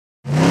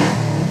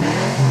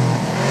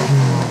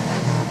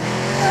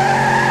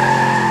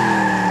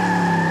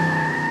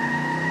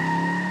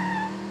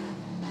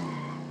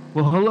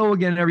Well, hello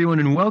again, everyone,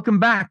 and welcome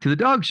back to the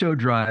Dog Show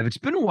Drive. It's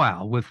been a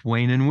while with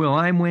Wayne and Will.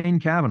 I'm Wayne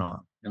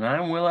Cavanaugh. And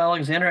I'm Will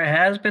Alexander. It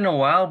has been a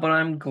while, but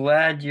I'm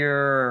glad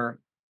yeah,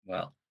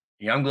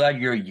 I'm glad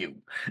you're you.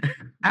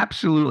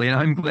 Absolutely, and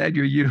I'm glad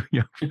you're you,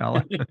 young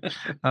fella.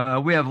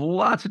 We have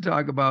lots to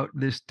talk about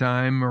this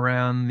time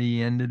around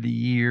the end of the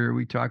year.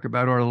 We talk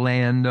about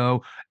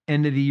Orlando,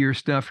 end of the year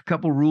stuff, a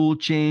couple rule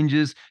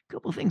changes, a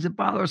couple things that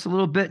bother us a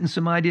little bit, and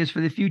some ideas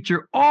for the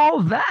future.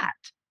 All that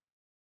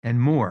and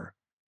more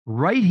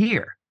right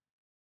here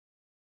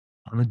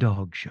on the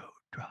Dog Show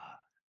Drive.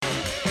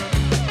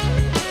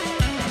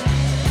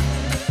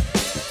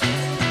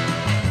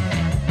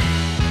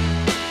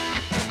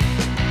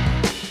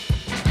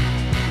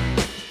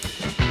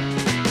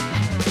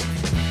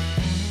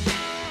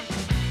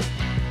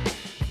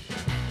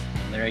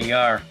 There you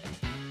are.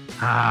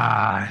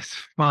 It's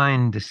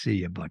fine to see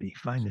you, buddy.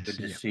 Fine to Good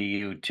see to you. see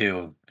you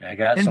too. I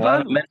got And a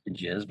lot of by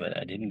messages, but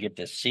I didn't get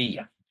to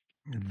see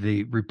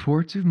the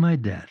reports of my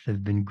death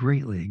have been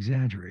greatly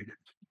exaggerated.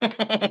 you.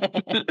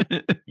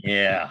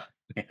 Yeah.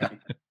 Yeah.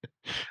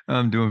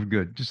 I'm doing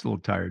good, just a little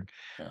tired.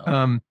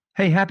 Oh,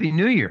 Hey, Happy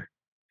New Year.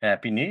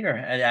 Happy New Year.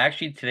 And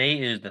actually, today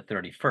is the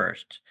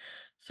 31st.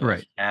 So it's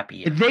Right.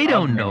 happy They how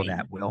don't know many?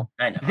 that, Will.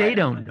 I know, I They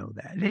know. don't know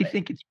that. They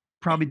think it's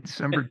probably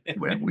December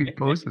when we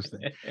post this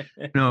thing.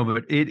 No,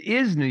 but it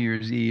is New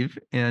Year's Eve,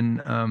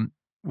 and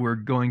we're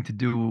going to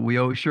do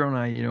Cheryl and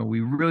I,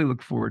 we really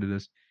look forward to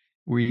this.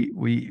 We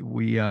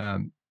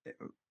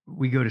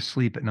go to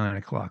sleep at 9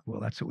 o'clock.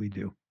 Well, that's what we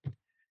do.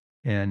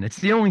 And it's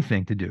the only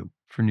thing to do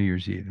for New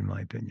Year's Eve, in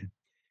my opinion.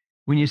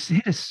 When you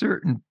hit a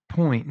certain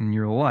point in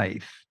your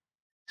life,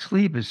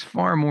 sleep is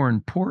far more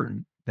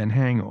important than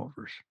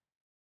hangovers.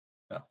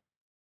 Well,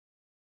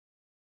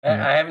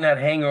 Yeah, I haven't had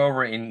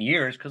hangover in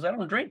years because I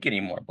don't drink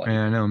anymore, buddy.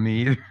 I know,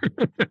 me either.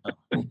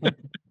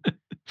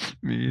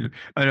 Me either.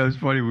 I know it's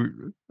funny.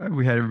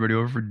 We had everybody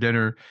over for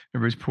dinner.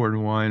 Everybody's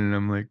pouring wine, and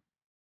I'm like,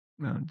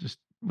 no, just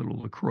a little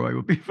LaCroix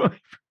will be fine.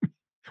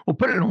 We'll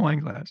put it in a wine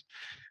glass.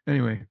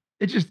 Anyway,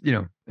 it's just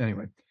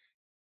Anyway,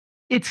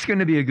 it's going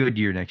to be a good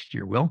year next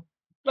year, Will.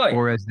 Oh, yeah.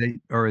 Or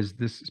as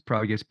this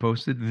probably gets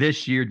posted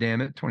this year, damn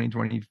it,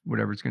 2020,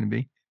 whatever it's going to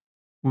be.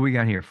 What we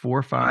got here?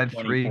 4, 5,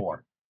 3.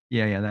 2024.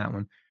 Yeah, that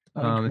one.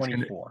 It's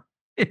 2024.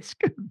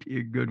 gonna be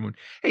a good one.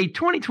 Hey,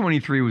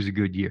 2023 was a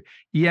good year.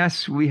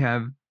 Yes, we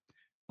have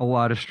a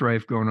lot of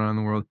strife going on in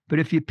the world, but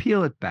if you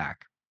peel it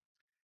back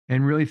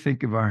and really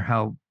think of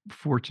how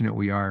fortunate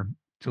we are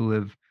to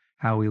live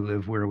how we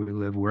live, where we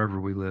live, wherever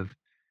we live,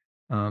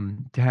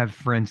 to have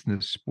friends in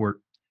this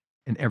sport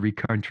in every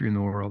country in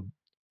the world,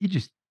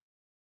 it's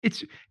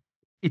it's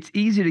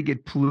easy to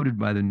get polluted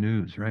by the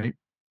news, right?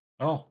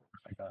 Oh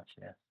my gosh,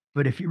 yeah.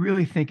 But if you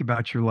really think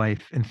about your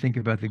life and think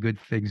about the good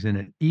things in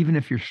it, even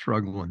if you're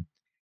struggling,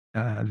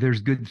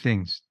 there's good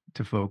things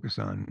to focus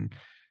on.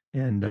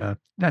 And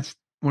that's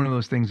one of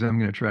those things I'm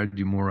going to try to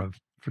do more of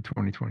for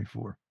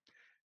 2024.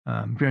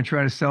 I'm going to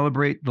try to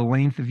celebrate the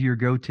length of your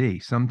goatee,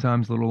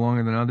 sometimes a little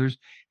longer than others.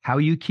 How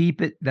you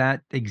keep it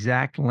that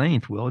exact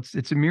length, Will,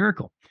 it's a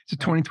miracle. It's a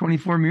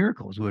 2024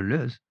 miracle is what it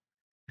is.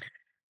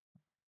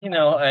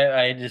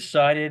 I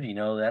decided,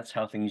 that's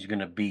how things are going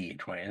to be in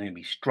 20. I'm going to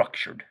be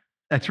structured.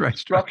 That's right.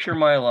 Structure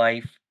my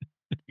life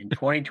in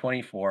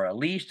 2024, at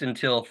least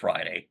until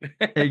Friday.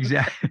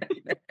 Exactly.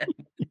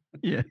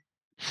 Yeah.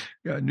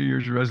 Got New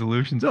Year's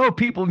resolutions. Oh,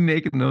 people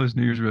making those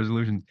New Year's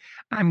resolutions.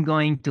 I'm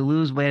going to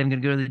lose weight. I'm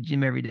going to go to the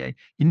gym every day.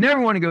 You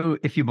never want to go,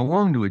 if you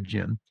belong to a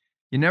gym,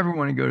 you never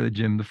want to go to the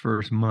gym the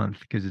first month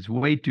because it's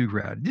way too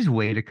crowded. Just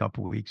wait a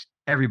couple of weeks.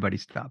 Everybody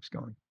stops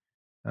going.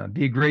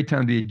 Be a great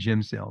time to be a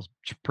gym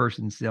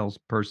salesperson.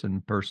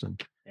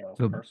 The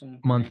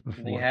month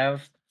before. They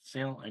have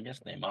sale. I guess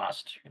they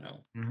must,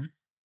 Mm-hmm.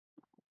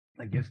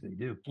 I guess they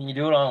do. Can you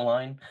do it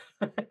online?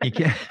 You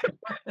can.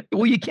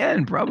 Well, you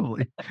can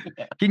probably.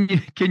 Yeah. Can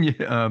you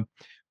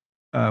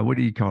what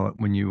do you call it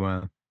when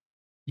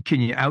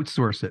can you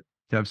outsource it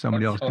to have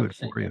somebody else do it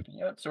for you? Can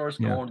you outsource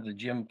going to the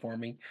gym for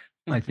me?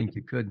 I think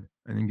you could.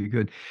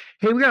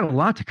 Hey, we got a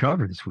lot to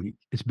cover this week.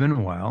 It's been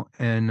a while,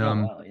 and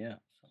wow, yeah.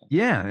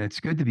 yeah, it's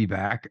good to be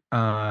back.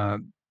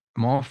 I'm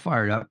all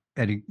fired up.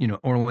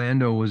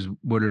 Orlando was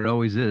what it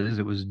always is.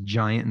 It was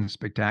giant and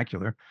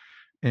spectacular,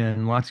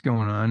 and lots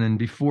going on. And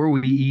before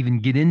we even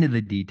get into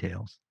the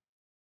details,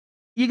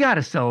 you got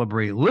to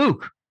celebrate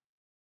Luke.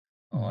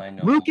 Oh, I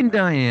know. Luke and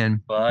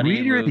Diane, Buddy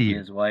Breeder Luke of the and Year.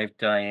 his wife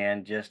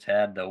Diane just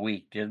had the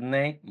week, didn't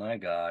they? My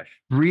gosh.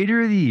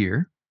 Breeder of the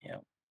Year. Yeah.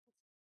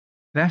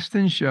 Best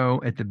in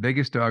Show at the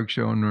biggest dog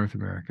show in North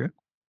America.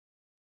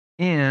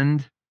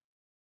 And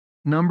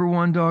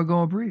 #1 dog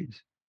all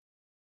breeds.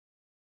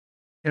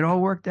 It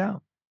all worked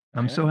out.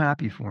 I'm so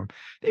happy for them.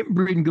 They've been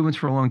breeding good ones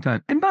for a long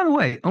time. And by the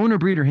way, owner,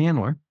 breeder,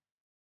 handler.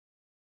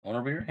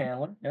 Owner, breeder,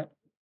 handler. Yep.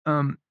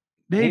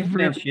 They've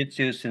been Shih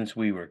Tzu since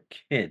we were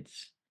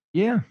kids.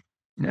 Yeah,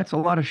 that's a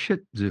lot of Shih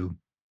Tzu.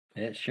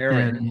 It sure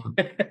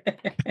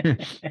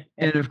is.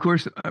 And of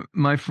course,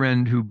 my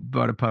friend who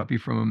bought a puppy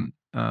from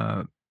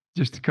him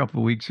just a couple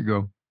of weeks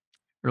ago,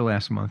 or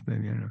last month,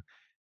 maybe, I don't know,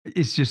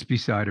 is just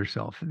beside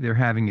herself. They're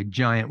having a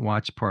giant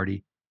watch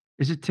party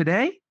Is it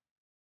today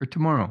or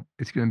tomorrow?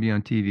 It's going to be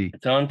on TV.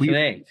 It's on We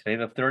today. Today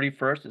the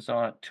 31st. It's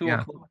on at 2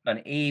 Yeah. o'clock on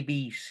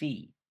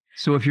ABC.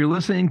 So if you're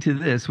listening to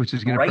this, which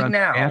is going to Right probably be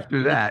now.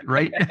 after that,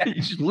 right?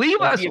 Just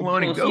leave us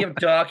alone and We'll see go. if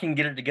Doc can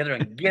get it together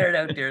and get it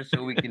out there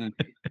so we can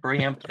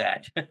preempt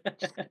that.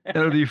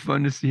 That'll be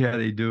fun to see how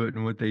they do it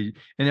and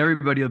and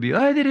everybody will be,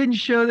 oh, they didn't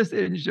show this, they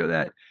didn't show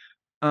that.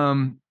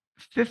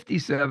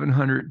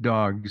 5,700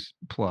 dogs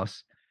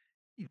plus.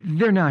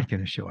 They're not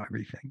going to show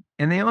everything.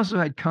 And they also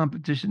had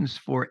competitions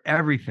for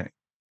everything.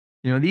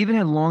 They even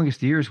had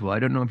longest ears. Well, I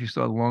don't know if you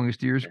saw the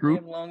longest ears Did they group.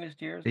 have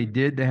longest ears? They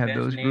did. They have Best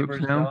those groups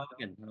neighbor's now. dog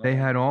and They all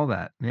had that. all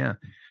that. Yeah.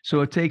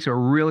 So it takes a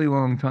really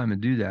long time to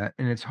do that.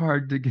 And it's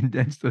hard to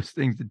condense those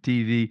things to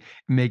TV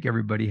and make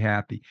everybody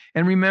happy.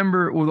 And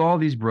remember, with all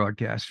these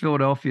broadcasts,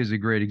 Philadelphia is a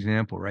great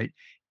example, right?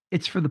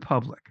 It's for the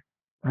public.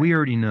 Right. We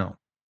already know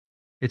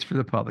it's for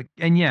the public.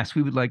 And yes,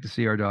 we would like to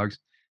see our dogs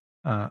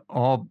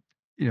all,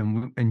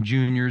 and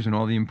juniors and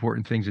all the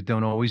important things that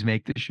don't always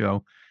make the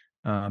show.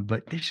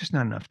 But there's just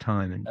not enough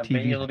time. And I bet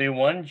TV, you'll be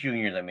one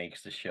junior that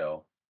makes the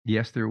show.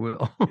 yes, there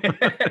will.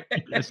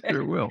 Yes,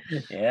 there will.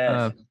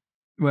 Yes.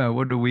 Well,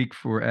 what a week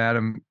for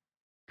Adam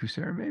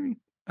Kucera, maybe.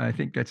 I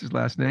think that's his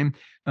last name.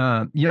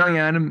 Young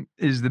Adam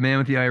is the man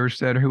with the Irish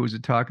setter who was the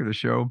talk of the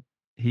show.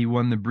 He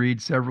won the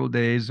breed several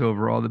days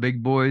over all the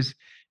big boys,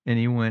 and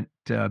he went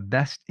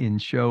best in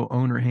show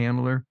owner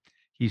handler.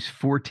 He's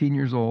 14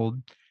 years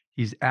old.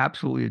 He's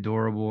absolutely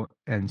adorable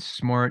and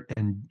smart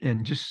and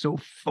just so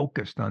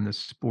focused on this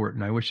sport.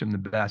 And I wish him the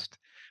best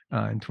in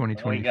Oh, he got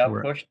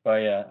 2024. pushed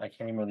by I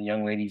can't remember the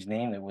young lady's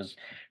name. It was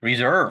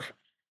Reserve.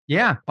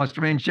 Yeah,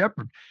 Australian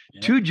Shepherd.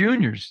 Yeah. Two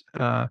juniors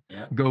Yeah.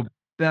 go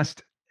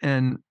best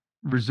and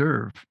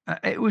reserve.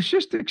 It was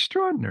just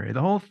extraordinary.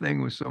 The whole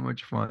thing was so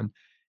much fun.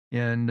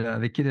 And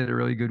the kid had a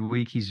really good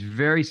week. He's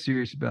very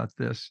serious about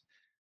this.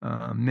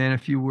 Man, a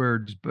few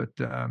words, but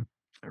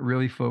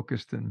really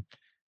focused and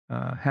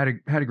had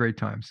a great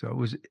time. So it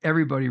was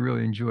everybody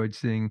really enjoyed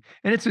seeing.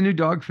 And it's a new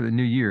dog for the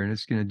new year, and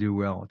it's going to do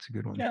well. It's a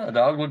good one. Yeah, the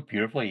dog looked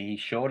beautifully. He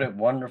showed it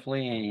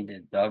wonderfully. The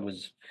dog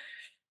was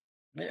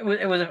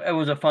it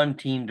was a fun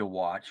team to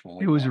watch when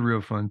we It was a watched.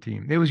 real fun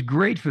team. It was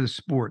great for the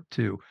sport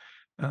too.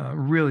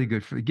 Really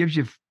good for it. Gives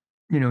you,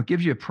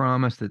 gives you a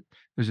promise that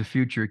there's a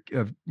future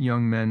of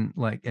young men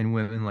like and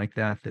women like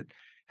that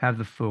have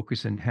the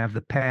focus and have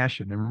the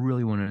passion and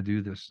really want to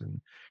do this.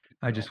 And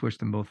I So. just wish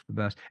them both the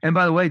best. And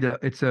by the way,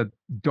 it's a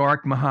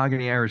dark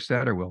mahogany Irish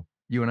setter. Will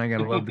you and I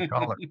gotta love the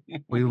color.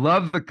 We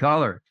love the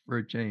color for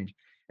a change.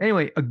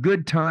 Anyway, a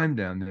good time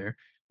down there.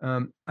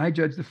 I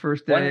judged the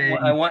first day.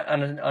 I want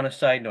on a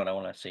side note, I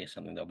want to say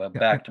something though, but Yeah,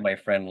 back to my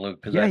friend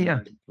Luke because yeah, I've yeah.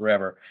 known him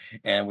forever,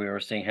 and we were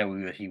saying how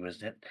he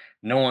was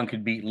no one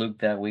could beat Luke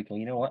that week. Well,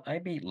 you know what? I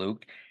beat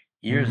Luke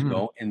years Mhm.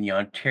 ago in the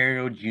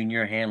Ontario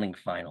Junior Handling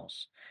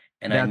Finals,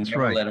 and I That's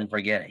never right. let him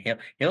forget it.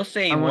 He'll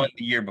say he I won want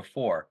the year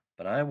before,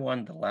 but I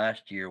won the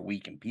last year we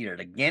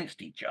competed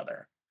against each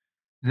other.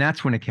 And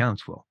that's when it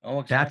counts, Will.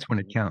 Oh, That's when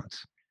exactly. it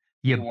counts.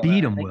 He You won. beat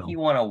I them, think he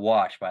Will. won a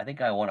watch, but I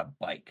think I won a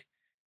bike.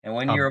 And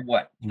when Uh, you're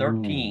what ooh,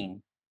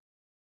 13,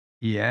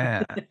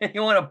 yeah.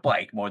 you want a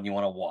bike more than you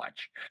want a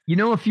watch.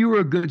 If you were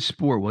a good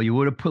sport, well, you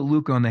would have put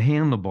Luke on the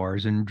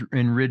handlebars and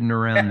ridden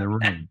around the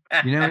ring.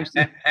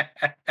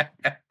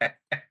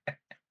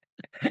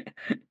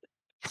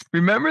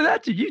 Remember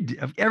that?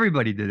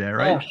 Everybody did that, Oh,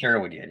 right? sure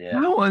we did, yeah.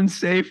 How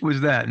unsafe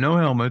was that? No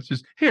helmets.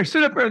 Just here,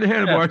 sit up around the Yeah,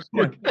 handlebars.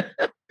 yeah. Look,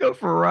 go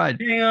for a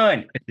ride. Hang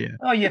on. Yeah.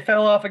 Oh, you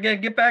fell off again.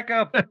 Get back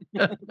up.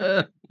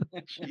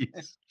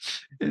 Jeez.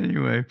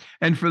 Anyway,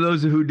 and for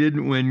those who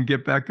didn't win,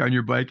 get back on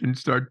your bike and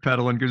start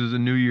pedaling because there's a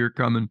new year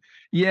coming.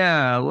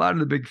 Yeah, a lot of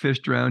the big fish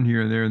drown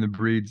here and there in the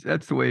breeds.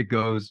 That's the way it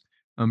goes.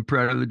 I'm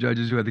proud of the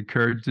judges who had the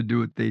courage to do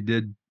what they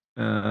did.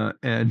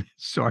 And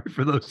sorry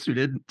for those who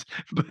didn't,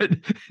 but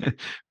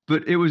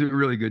but it was a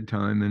really good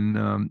time.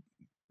 And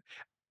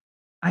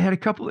I had a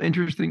couple of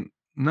interesting,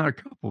 not a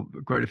couple,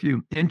 but quite a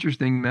few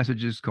interesting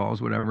messages,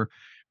 calls, whatever,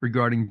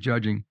 regarding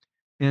judging.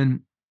 And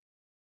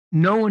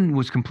no one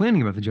was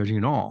complaining about the judging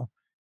at all,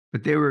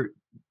 but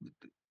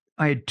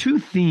I had two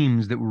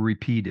themes that were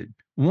repeated.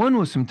 One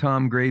was from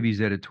Tom Gravy's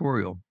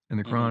editorial in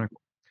the Mhm.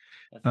 Chronicle.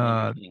 That's an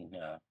Uh, interesting,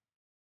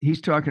 he's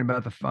talking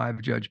about the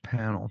 5-judge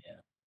panel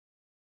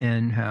yeah.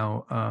 and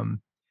how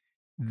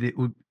that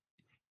would,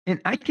 and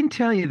I can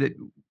tell you that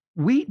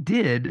we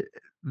did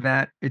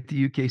that at the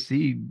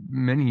UKC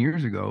many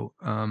years ago.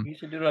 We used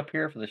to do it up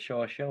here for the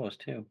show of shows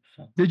too,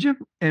 so. Did you?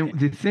 Yeah. And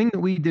the thing that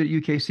we did at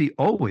UKC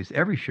always,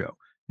 every show,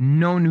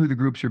 no one knew who the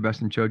groups or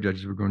best in show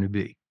judges were going to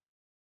be.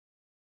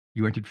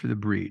 You entered for the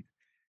breed.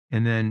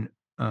 And then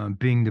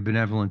being the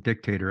benevolent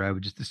dictator, I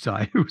would just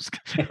decide who's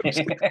groups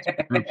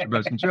or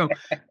best in show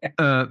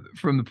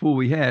from the pool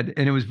we had.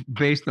 And it was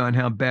based on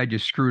how bad you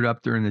screwed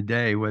up during the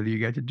day, whether you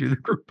got to do the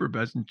group or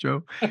best in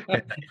show.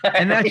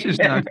 And I that's just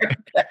not remember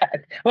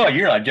that. Well,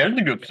 you're not judging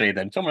the group say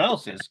then, someone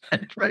else is.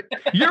 right.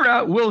 You're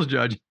out, Will's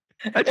judge.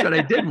 That's what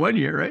I did one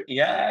year, right?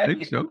 Yeah. I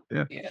think so.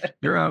 Yeah. Yeah.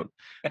 You're out.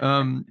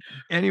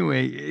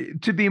 Anyway,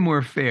 to be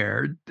more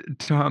fair,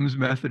 Tom's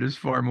method is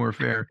far more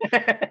fair.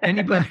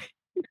 Anybody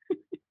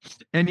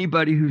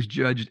Anybody who's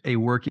judged a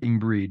working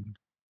breed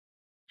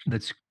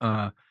that's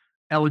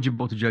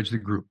eligible to judge the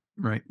group,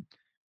 right?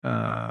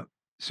 Uh,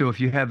 so if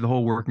you have the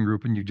whole working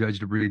group and you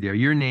judged a breed there,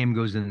 your name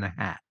goes in the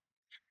hat.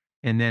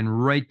 And then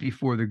right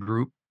before the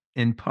group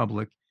in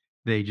public,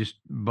 they just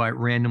by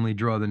randomly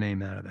draw the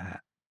name out of the hat.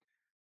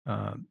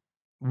 Um,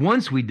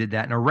 Once we did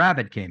that, and a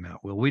rabbit came out.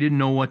 Well, we didn't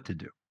know what to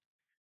do,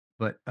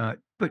 but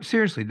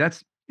seriously,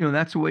 that's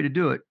a way to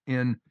do it.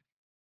 And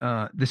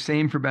the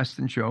same for best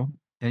in show.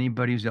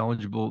 Anybody who's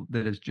eligible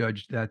that is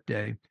judged that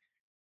day,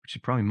 which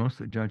is probably most of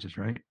the judges,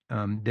 right?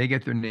 They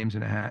get their names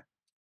in a hat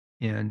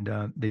and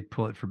they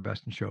pull it for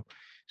best in show.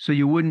 So uh,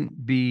 you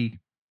wouldn't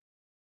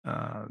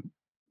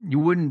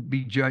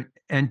be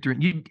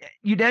entering.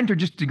 You'd enter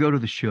just to go to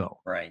the show,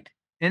 Right.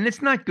 and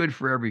it's not good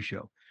for every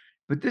show.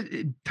 But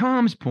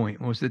Tom's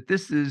point was that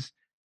this is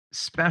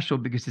special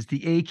because it's the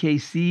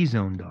AKC's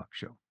own dog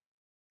show,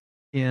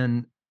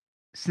 and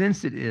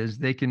since it is,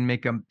 they can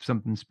make up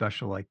something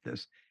special like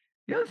this.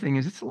 The other thing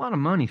is, it's a lot of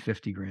money,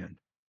 50 grand,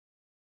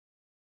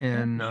 Yeah,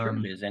 and sure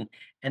it is, and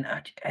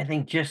I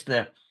think just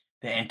the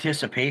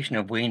anticipation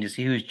of waiting to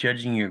see who's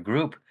judging your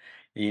group,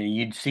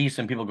 you'd see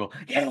some people go,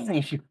 "Yeah,"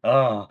 and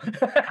 "Oh."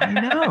 I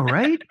know,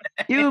 right?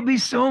 It would be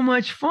so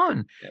much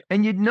fun. Yeah,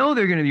 And you'd know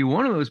they're going to be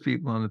one of those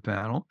people on the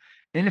panel.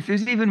 And if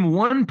there's even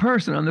one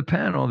person on the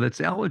panel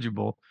that's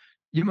eligible,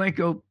 you might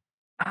go,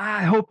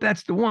 I hope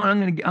that's the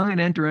one. I'm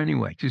gonna enter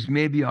anyway, because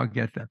maybe I'll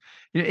get them.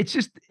 It's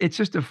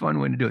just a fun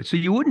way to do it. So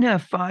you wouldn't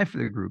have five for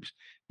the groups.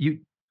 You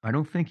I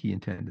don't think he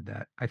intended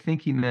that. I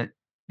think he meant,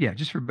 yeah,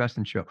 just for best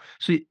in show.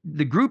 So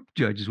the group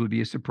judges would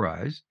be a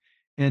surprise,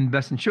 and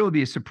best in show would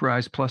be a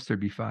surprise, plus there'd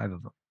be five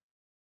of them.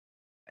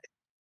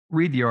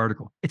 Read the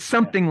article. It's yeah.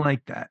 something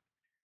like that.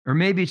 Or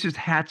maybe it's just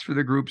hats for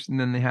the groups and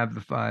then they have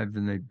the five,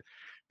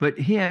 but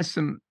he has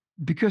some,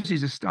 because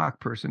he's a stock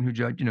person who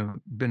judge,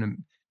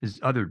 been his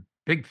other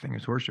big thing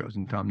is horse shows,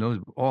 and Tom knows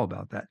all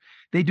about that.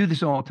 They do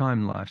this all the time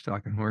in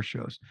livestock and horse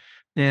shows.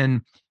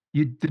 And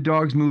the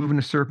dogs move in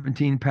a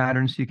serpentine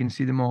pattern so you can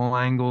see them all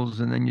angles,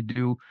 and then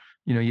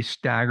you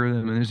stagger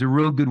them, and there's a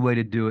real good way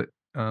to do it.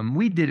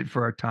 We did it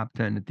for our top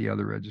 10 at the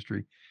other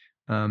registry.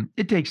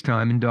 It takes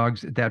time, and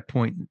dogs at that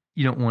point,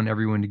 you don't want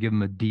everyone to give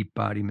them a deep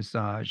body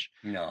massage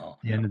No,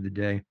 the no. end of the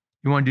day.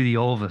 You want to do the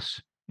Olvis.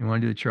 You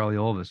want to do the Charlie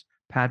Olvis.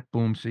 Pat,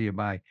 boom, see you,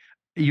 bye.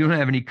 You don't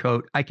have any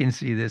coat. I can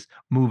see this.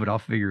 Move it. I'll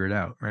figure it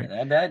out. Yeah,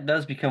 Right. that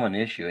does become an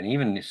issue, and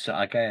even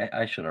like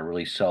I showed a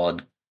really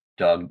solid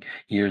dog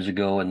years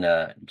ago, and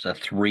it was a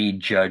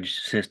three-judge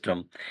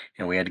system,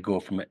 and we had to go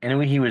from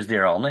anyway. He was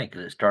there all night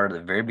because it started at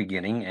the very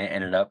beginning and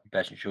ended up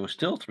best in show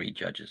still three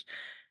judges.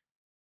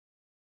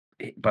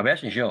 By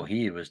best in show,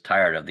 he was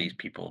tired of these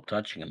people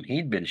touching him.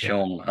 He'd been Yeah.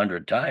 shown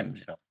 100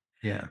 times.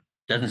 Yeah.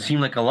 Doesn't Yeah.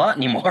 seem like a lot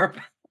anymore.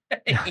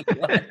 He was.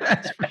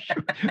 That's for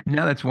sure.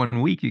 Now that's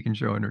 1 week you can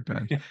show 100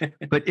 times.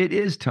 But it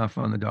is tough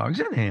on the dogs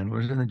and the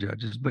handlers and the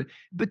judges. But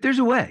there's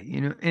a way,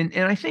 and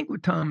I think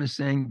what Tom is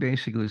saying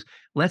basically is,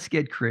 let's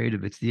get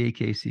creative. It's the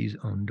AKC's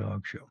own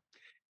dog show.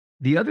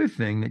 The other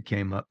thing that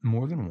came up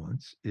more than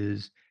once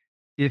is,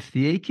 if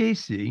the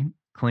AKC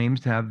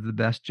claims to have the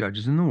best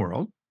judges in the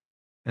world,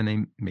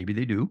 and maybe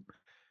they do,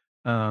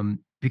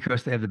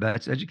 because they have the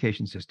best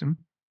education system,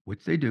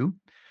 which they do.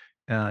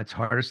 It's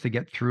hardest to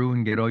get through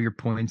and get all your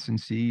points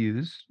and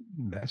CUs.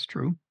 That's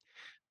true.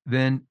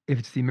 Then, if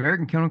it's the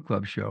American Kennel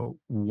Club show,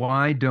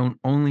 why don't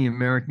only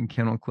American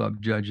Kennel Club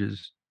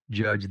judges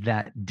judge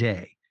that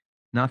day,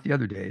 not the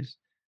other days?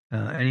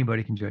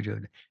 Anybody can judge other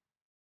day.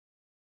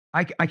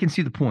 I can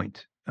see the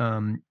point.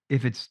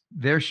 If it's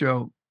their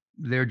show,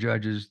 their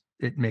judges,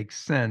 it makes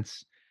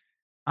sense.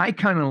 I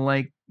kind of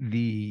like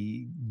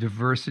the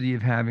diversity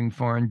of having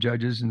foreign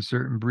judges in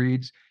certain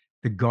breeds.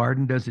 The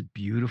Garden does it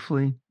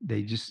beautifully.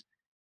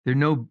 They're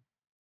no,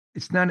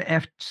 it's not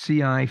an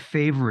FCI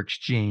favor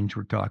exchange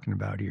we're talking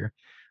about here.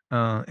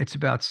 It's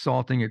about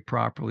salting it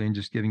properly and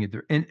just giving it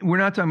there. And we're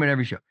not talking about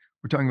every show.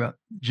 We're talking about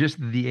just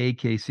the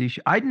AKC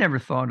show. I'd never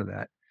thought of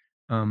that.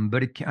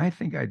 But I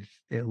think I'd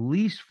at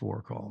least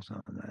 4 calls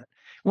on that.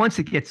 Once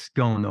it gets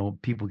going, though,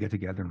 people get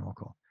together and all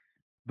call.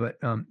 But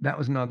that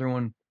was another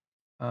one.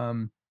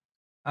 Um,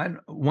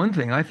 one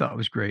thing I thought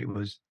was great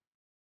was,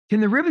 can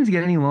the ribbons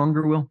get any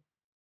longer, Will?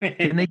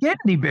 Can they get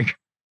any bigger?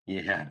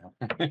 Yeah.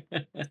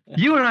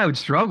 You and I would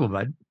struggle,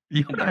 bud.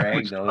 You and I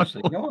would Drag those.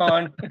 struggle. Go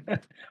on.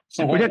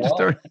 We'd have to Well,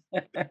 start.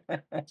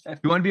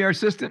 You want to be our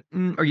assistant?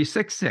 Are you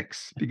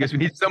 6'6"? Because we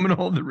need someone to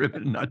hold the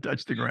ribbon and not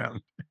touch the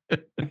ground.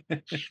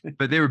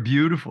 But they were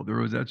beautiful. The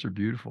rosettes are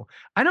beautiful.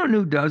 I don't know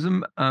who does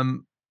them.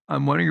 I'm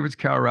wondering if it's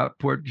Cal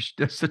Rappaport. She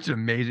does such an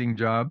amazing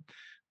job.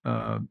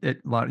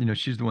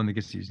 She's the one that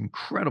gets these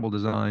incredible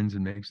designs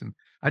and makes them.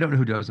 I don't know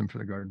who does them for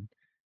the garden.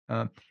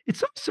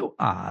 It's also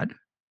odd,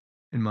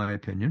 in my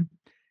opinion,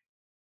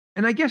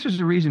 and I guess there's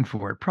a reason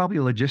for it. Probably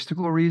a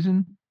logistical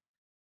reason,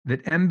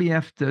 that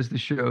MBF does the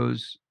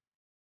shows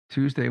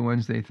Tuesday,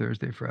 Wednesday,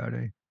 Thursday,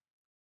 Friday,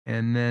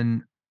 and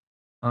then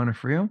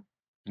Onofrio,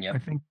 I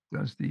yep. think,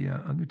 does the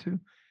other two.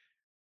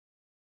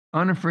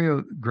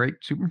 Onofrio, great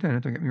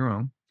superintendent, don't get me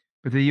wrong,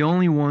 but they're the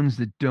only ones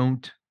that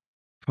don't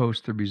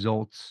post the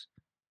results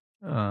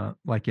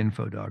like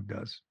Infodog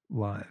does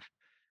live.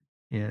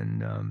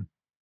 And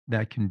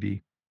that can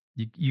be,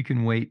 you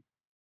can wait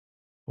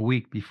a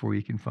week before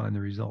you can find the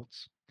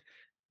results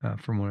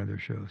from one of their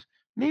shows.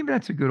 Maybe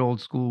that's a good old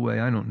school way.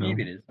 I don't know.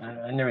 Maybe it is.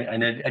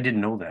 I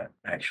didn't know that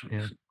actually.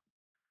 Yeah.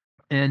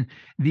 And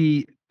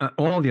the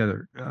all the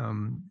other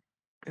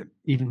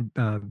even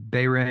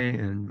Bay Ray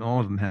and all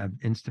of them have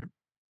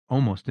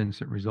almost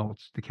instant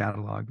results to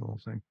catalog the whole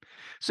thing.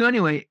 So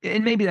anyway,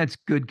 and maybe that's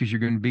good because you're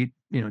going to be,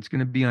 it's going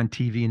to be on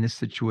TV in this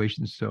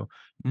situation, so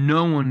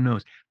no one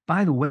knows.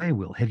 By the way,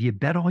 Will, have you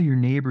bet all your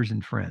neighbors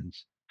and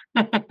friends?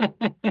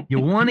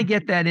 You want to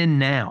get that in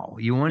now.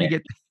 You want to Yeah.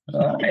 get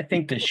I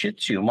think the Shih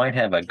Tzu might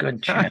have a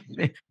good chance.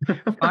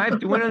 5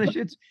 to 1 on the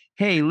shits.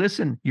 Hey,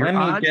 listen, your Let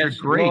me odds are just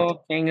great.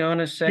 look. Hang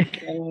on a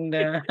second.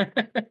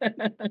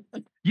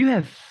 You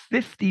have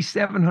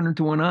 5,700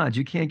 to 1 odds.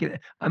 You can't get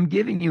it. I'm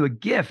giving you a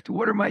gift.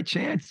 What are my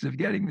chances of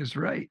getting this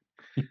right?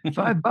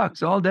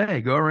 $5 all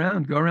day. Go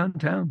around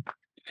town.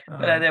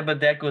 But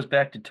that goes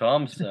back to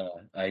Tom's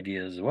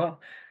idea as well.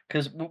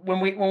 Because when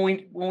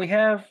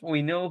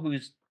we know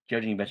who's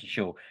judging best in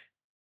show,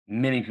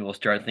 many people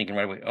start thinking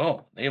right away,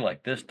 oh, they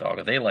like this dog,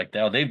 or they like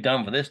that, or they've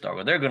done for this dog,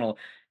 or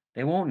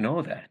they won't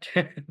know that.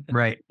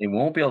 Right. They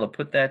won't be able to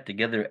put that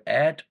together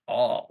at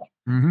all.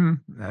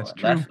 That's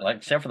true. That's like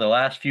except for the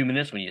last few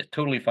minutes when you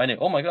totally find it.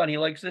 Oh my God, he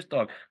likes this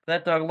dog.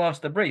 That dog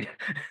lost the breed.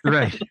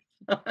 Right.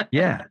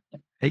 Yeah,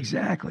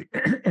 exactly.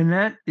 And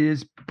that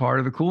is part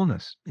of the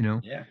coolness.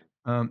 Yeah.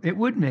 It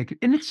would make it,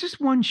 and it's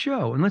just one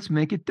show, and let's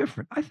make it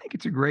different. I think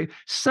it's a great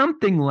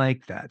something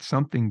like that,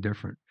 something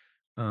different.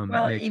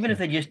 Well, Makes even if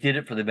sense. they just did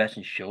it for the best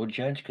in show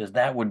judge, because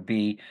that would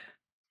be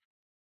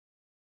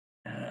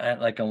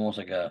like almost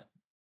like a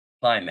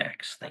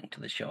climax thing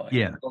to the show.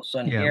 Here, Yeah. all of a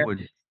sudden Yeah, it here,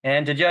 would.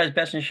 and to judge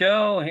best in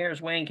show,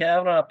 here's Wayne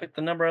Cavanaugh. Pick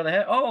the number of the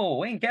head. Oh,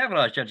 Wayne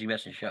Cavanaugh is judging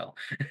best in show.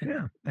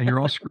 Yeah, and you're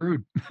all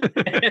screwed.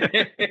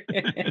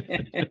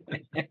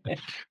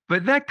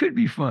 But that could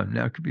be fun.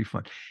 That could be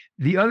fun.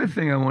 The other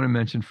thing I want to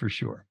mention for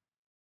sure,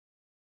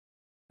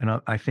 and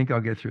I think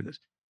I'll get through this.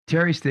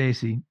 Terry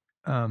Stacy,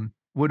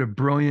 what a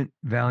brilliant,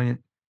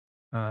 valiant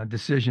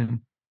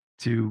decision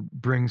to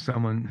bring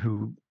someone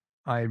who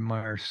I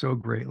admire so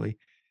greatly.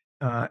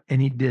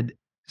 And he did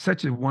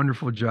such a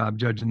wonderful job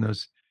judging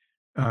those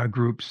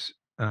groups.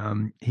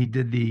 He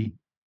did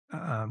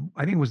I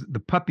think it was the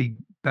puppy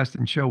best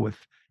in show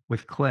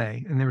with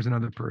Clay, and there was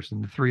another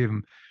person. The three of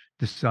them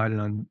decided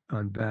on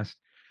best.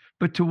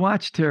 But to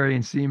watch Terry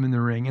and see him in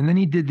the ring, and then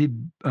he did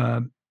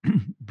the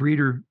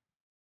breeder.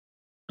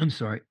 I'm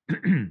sorry,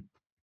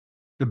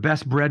 the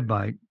best bred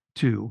by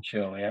too,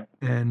 Show, yeah.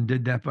 and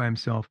did that by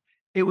himself.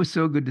 It was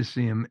so good to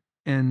see him,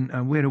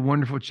 and we had a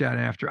wonderful chat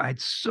after. I'd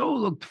so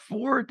looked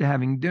forward to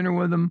having dinner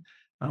with him.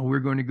 We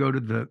are going to go to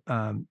the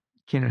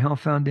Cannon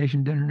Health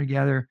Foundation dinner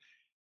together,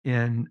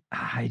 and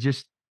I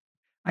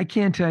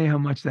can't tell you how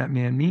much that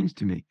man means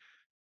to me.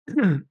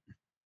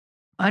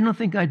 I don't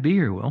think I'd be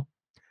here, Will.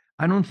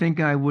 I don't think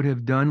I would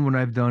have done what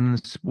I've done in the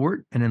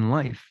sport and in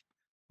life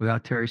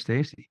without Terry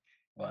Stacy.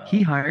 He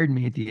Wow. hired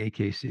me at the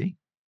AKC,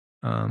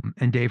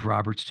 and Dave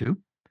Roberts too.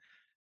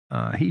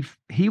 He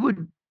he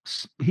would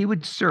he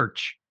would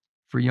search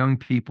for young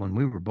people, and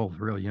we were both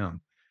real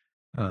young.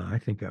 I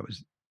think I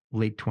was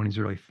late 20s,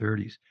 early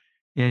 30s,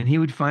 and he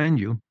would find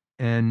you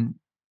and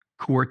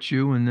court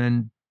you, and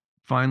then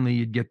finally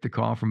you'd get the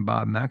call from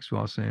Bob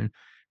Maxwell saying,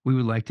 "We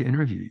would like to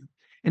interview you."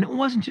 And it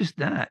wasn't just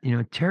that.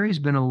 Terry's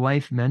been a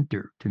life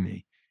mentor to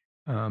me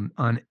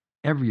on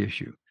every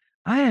issue.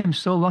 I am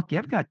so lucky.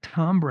 I've got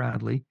Tom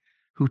Bradley,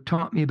 who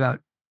taught me about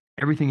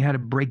everything, how to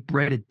break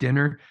bread at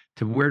dinner,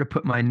 to where to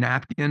put my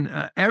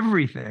napkin,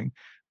 everything.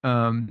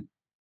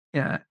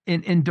 Yeah,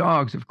 and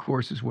dogs, of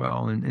course, as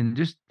well, and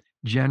just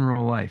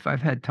general life.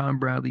 I've had Tom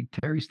Bradley,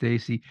 Terry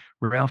Stacy,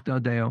 Ralph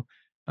Daldeo,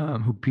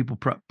 who people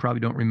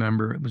probably don't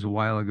remember. It was a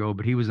while ago,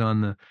 but he was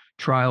on the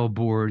trial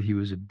board. He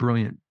was a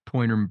brilliant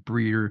pointer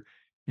breeder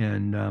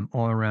and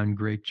all around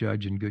great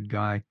judge and good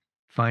guy.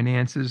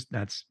 Finances,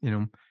 that's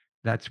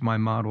my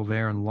model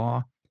there in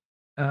law.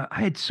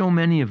 I had so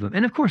many of them,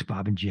 and of course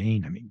Bob and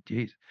Jane. I mean,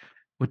 geez,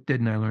 what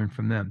didn't I learn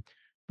from them?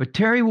 But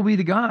Terry will be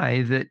the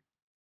guy that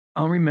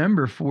I'll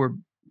remember for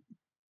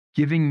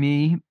giving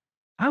me.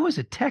 I was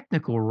a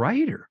technical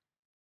writer.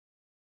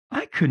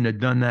 I couldn't have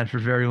done that for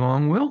very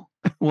long, Will.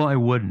 Well, I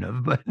wouldn't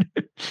have, but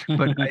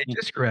I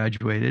just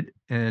graduated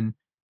and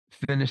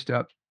finished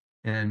up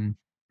and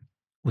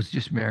was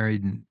just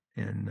married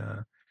and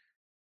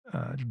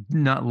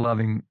not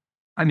loving.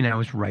 I mean, I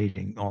was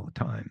writing all the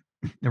time,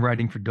 and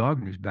writing for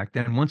Dog News back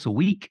then, once a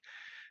week,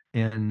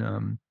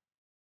 and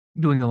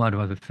doing a lot of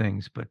other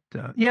things. But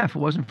yeah, if it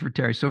wasn't for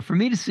Terry, so for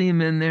me to see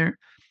him in there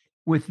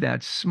with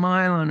that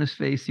smile on his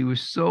face. He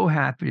was so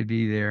happy to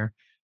be there.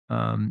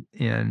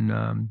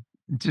 And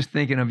just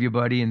thinking of you,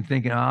 buddy, and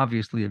thinking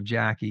obviously of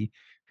Jackie,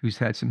 who's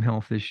had some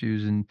health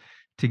issues. And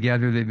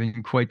together they've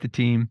been quite the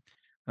team,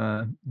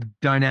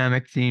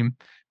 dynamic team.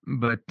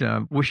 But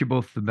wish you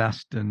both the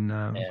best, and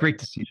Yeah. great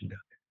to see you down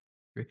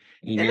there.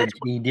 He And that's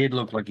did. He did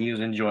look like he was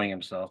enjoying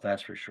himself.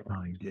 That's for sure.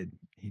 oh, he did.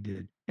 He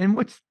did. And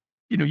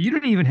You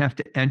don't even have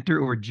to enter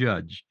or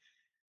judge.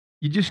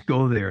 You just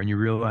go there and you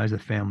realize the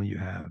family you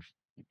have.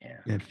 Yeah.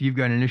 If you've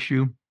got an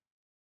issue,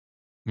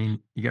 I mean,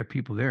 you got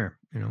people there.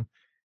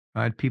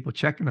 I had people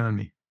checking on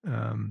me.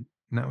 And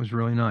that was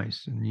really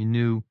nice. And you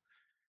knew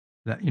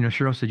that,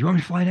 Cheryl said, "You want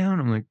me to fly down?"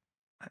 I'm like,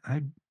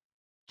 I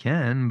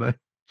can, but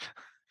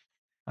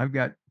I've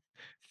got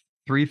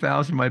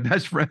 3,000 of my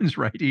best friends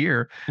right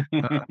here.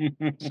 Uh,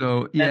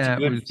 so That's a yeah,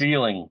 good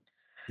feeling.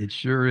 it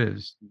sure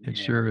is. It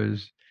Yeah. sure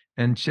is.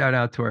 And shout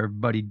out to our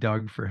buddy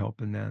Doug for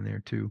helping down there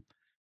too.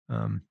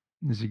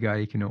 This is a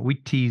guy we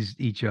tease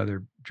each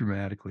other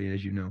dramatically,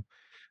 as you know,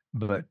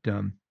 but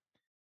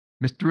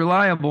Mr.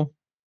 Reliable,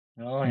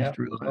 Oh, yeah. Mr.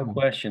 There's no Reliable.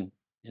 question.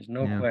 There's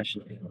no Yeah,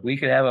 question. We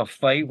could have a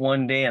fight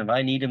one day, and if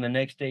I need him the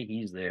next day,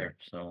 he's there.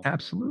 So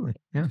absolutely. it's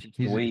Yeah, just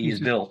the he's way he's he's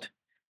just built.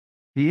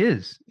 he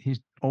is. He's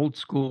old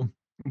school,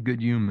 good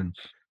human.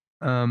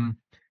 Um,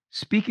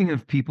 Speaking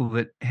of people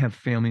that have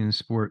family in the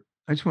sport,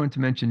 I just wanted to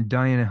mention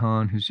Diana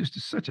Hahn, who's just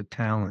such a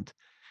talent.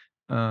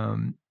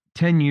 Um,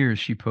 10 years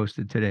she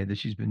posted today that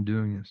she's been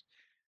doing this.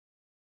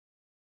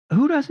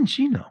 Who doesn't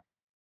she know?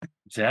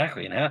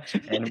 Exactly.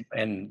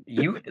 And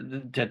you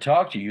to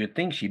talk to you, you'd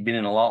think she'd been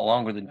in a lot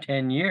longer than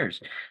 10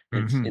 years.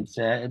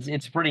 Mhm.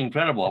 It's pretty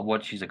incredible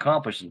what she's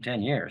accomplished in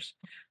 10 years.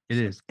 It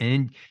So, is.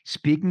 And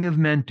speaking of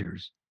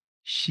mentors,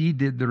 she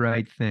did the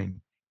right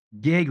thing.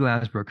 Gay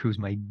Glasbrook, who's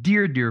my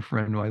dear, dear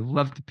friend, who I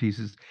love to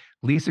pieces,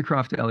 Lisa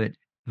Croft Elliott,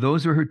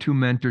 those are her two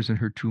mentors and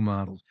her two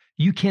models.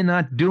 You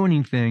cannot do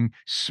anything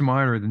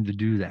smarter than to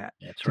do that,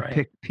 that's to right.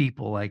 pick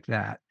people like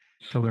that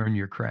to learn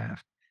your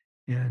craft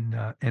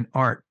and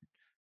art.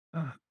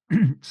 Uh,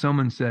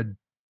 Someone said,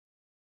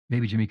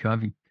 maybe Jimmy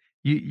Covey,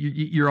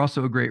 you're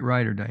also a great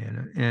writer,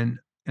 Diana, Diane,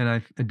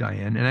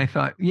 and I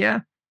thought, yeah.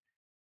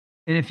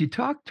 And if you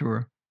talk to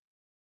her,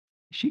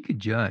 she could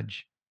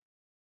judge.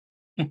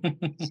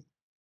 It's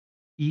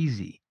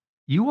easy.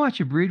 You watch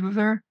a breed with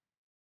her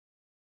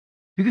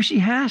because she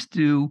has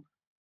to.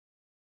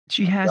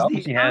 She She has the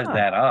obviously has eye.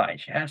 that eye.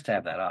 She has to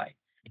have that eye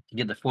to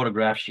get the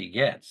photograph she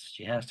gets.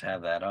 She has to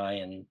have that eye,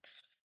 and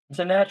it's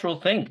a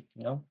natural thing.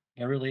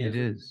 It really It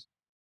is.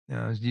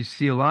 is. You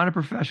see a lot of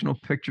professional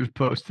pictures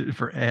posted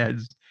for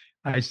ads.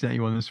 I sent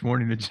you one this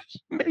morning that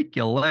just make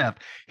you laugh.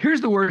 Here's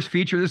the worst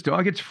feature of this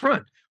dog. It's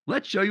front.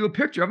 Let's show you a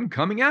picture of him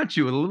coming at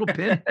you with a little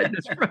pin head in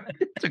his front.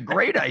 It's a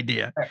great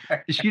idea.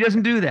 She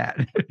doesn't do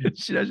that.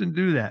 She doesn't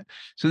do that.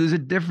 So there's a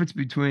difference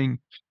between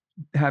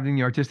having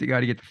the artistic eye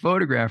to get the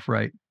photograph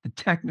right, the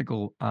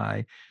technical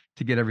eye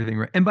to get everything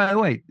right. And by the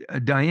way,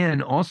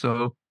 Diane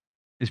also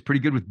is pretty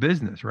good with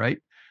business, right?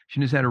 She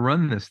knows how to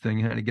run this thing,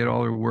 how to get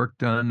all her work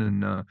done,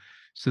 and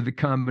so the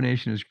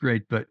combination is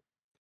great. But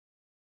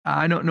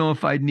I don't know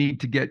if I'd need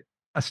to get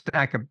a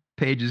stack of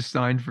pages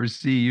signed for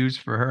CUs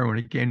for her when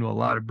it came to a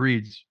lot of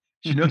breeds.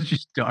 She knows what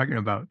she's talking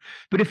about.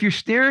 But if you're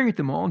staring at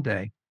them all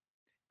day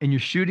and you're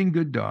shooting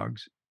good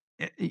dogs,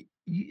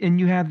 and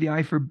you have the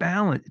eye for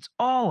balance, it's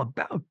all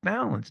about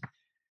balance.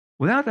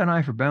 Without that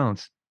eye for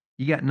balance,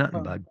 you got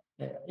nothing, Well,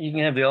 bud. you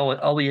can have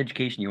all the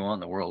education you want in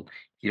the world.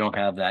 If you don't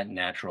have that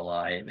natural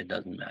eye, it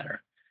doesn't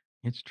matter.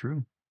 It's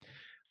true.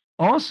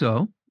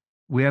 Also,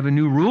 we have a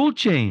new rule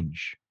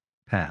change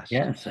passed.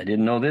 Yes, I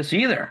didn't know this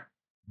either.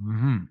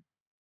 Mhm.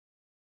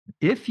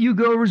 If you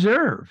go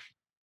reserve,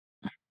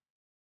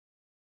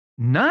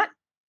 not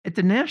at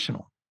the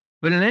national,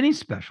 but in any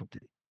specialty,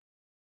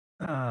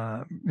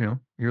 your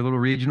little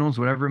regionals,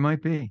 whatever it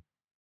might be,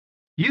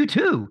 you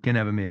too can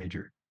have a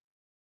major.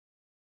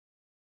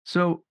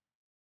 So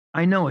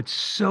I know it's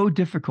so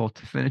difficult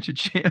to finish a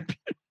champion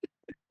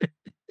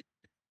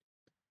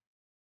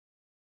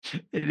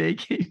at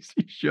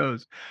AKC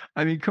shows.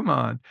 I mean, come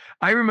on.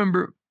 I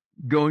remember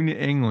going to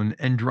England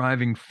and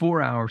driving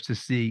 4 hours to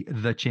see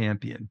the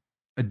champion,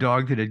 a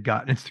dog that had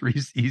gotten its three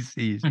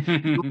CCs.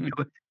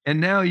 And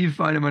now you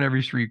find him on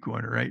every street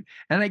corner, right?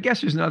 And I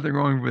guess there's nothing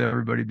wrong with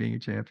everybody being a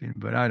champion,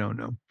 but I don't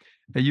know.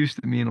 It used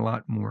to mean a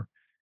lot more.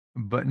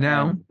 But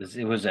now,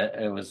 It was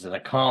an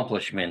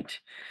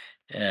accomplishment,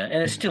 and it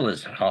yeah. still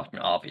is an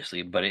accomplishment,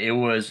 obviously. But it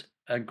was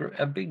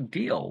a big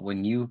deal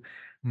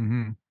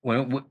Hmm.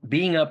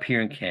 being up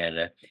here in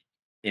Canada.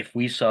 If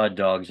we saw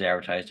dogs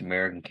advertised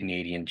American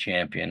Canadian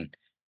champion,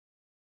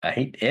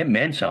 it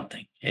meant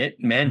something. It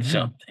meant Hmm.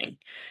 something,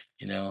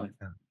 you know.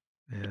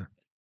 Yeah. Yeah.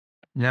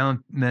 Now it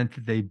meant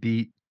that they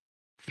beat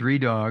three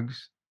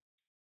dogs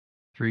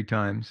three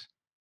times,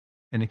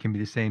 and it can be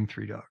the same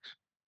three dogs.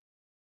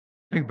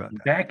 Think about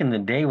that. Back in the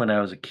day when I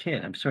was a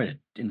kid, I'm sorry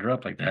to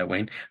interrupt like that,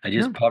 Wayne. I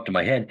just No. popped in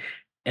my head.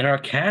 In our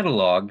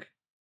catalog,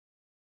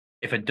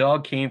 if a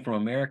dog came from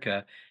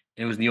America,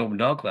 it was in the open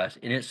dog class,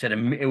 and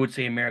it would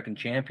say American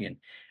champion,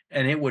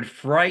 and it would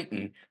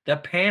frighten the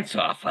pants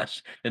off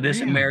us that this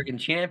Really? American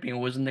champion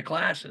was in the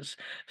classes.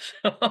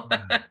 So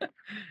Wow.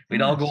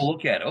 we'd all go Yes.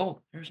 look at it.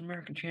 Oh, there's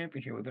American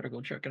champion here. We better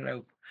go check it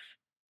out.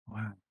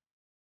 Wow.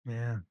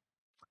 Yeah.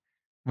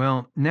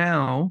 Well,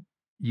 now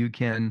you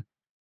can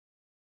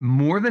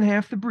more than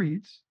half the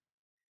breeds.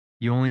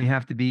 You only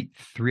have to beat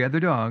three other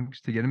dogs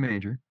to get a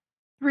major.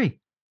 Three.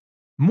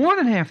 More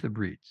than half the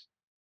breeds.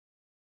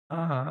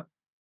 Uh,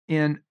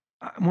 and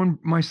when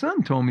my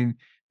son told me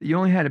that you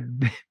only had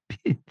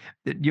to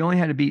that you only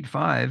had to beat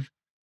five,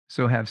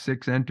 so have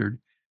six entered,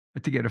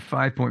 but to get a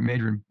 5 point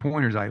major in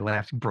pointers, I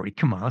laughed. Brody,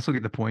 come on, let's look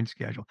at the point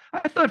schedule.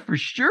 I thought for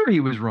sure he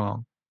was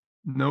wrong.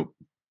 Nope,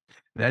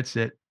 that's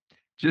it.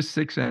 Just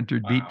six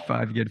entered, beat Wow.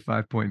 five, you get a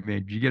 5 point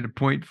major. You get a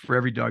point for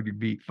every dog you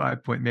beat,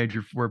 5 point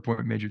major, 4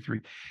 point major,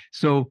 three.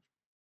 So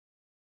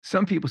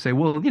some people say,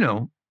 well,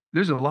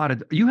 there's a lot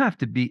of you have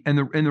to be, and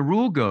the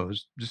rule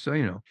goes, just so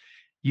you know,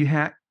 you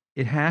have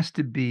it has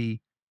to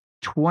be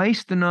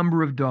twice the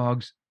number of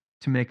dogs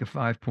to make a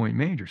 5 point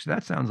major. So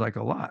that sounds like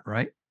a lot,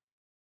 right?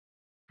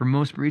 For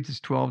most breeds, it's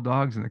 12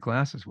 dogs in the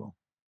class as well.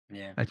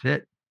 Yeah. That's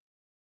it.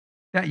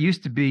 That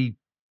used to be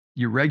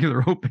your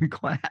regular open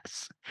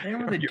class.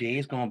 Remember the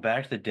days going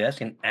back to the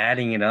desk and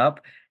adding it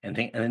up and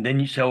then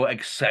you so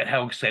excited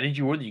how excited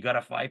you were that you got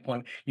a 5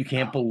 point. You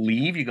can't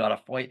believe you got a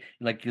fight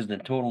like because the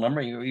total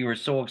number you were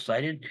so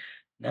excited.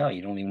 No,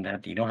 you don't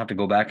have to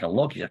go back and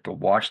look. You have to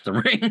watch the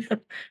ring.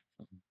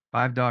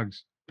 Five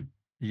dogs.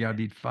 You got to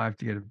beat five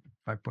to get a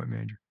 5 point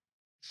major.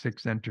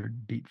 Six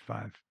entered, beat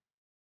five.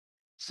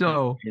 That's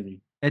So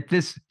crazy. at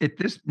this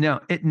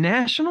now at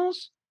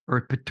nationals or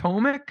at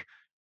Potomac,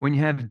 when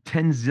you have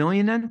 10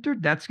 zillion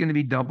entered, that's going to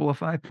be double a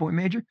 5 point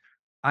major.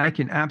 I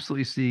can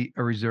absolutely see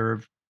a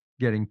reserve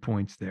getting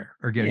points there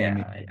or getting a Yeah,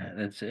 major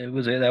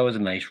there. that was a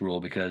nice rule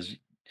because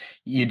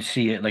you'd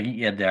see it like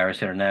you had the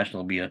Irish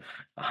International be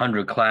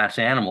 100 class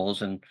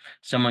animals and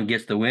someone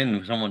gets the win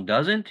and someone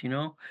doesn't, you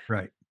know.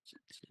 Right.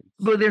 It's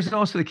But there's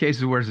also the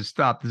cases where it's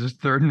stopped. There's a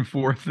third and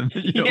fourth, and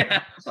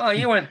Yeah. Oh,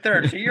 you went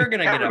third, so you're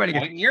gonna get a everybody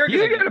gets. point. You're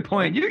gonna You get get a a point.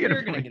 point. You get a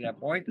You're gonna point. get a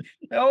point.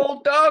 The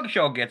old dog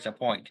show gets a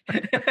point.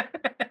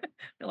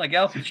 You're like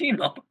Al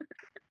Pacino.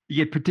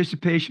 You get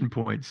participation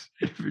points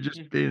for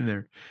just being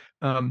there.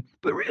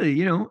 But really,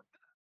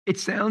 it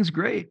sounds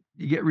great.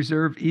 You get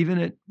reserve even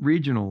at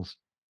regionals.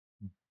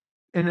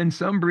 And in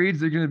some breeds,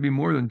 they're going to be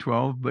more than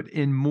 12, but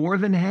in more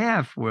than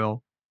half,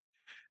 Will,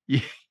 you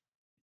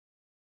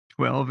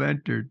 12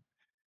 entered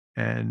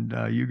and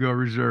you go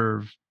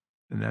reserve,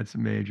 and that's a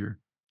major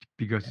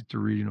because it's a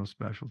regional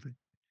specialty.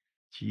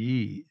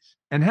 Jeez.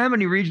 And how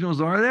many regionals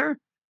are there?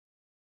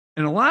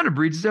 And a lot of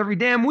breeds, it's every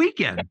damn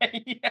weekend.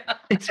 Yeah.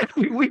 It's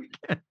every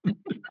weekend.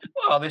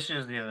 Well, this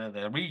is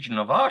the region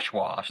of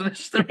Oshawa, so this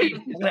is the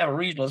region. We're gonna have a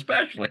regional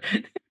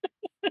specialty.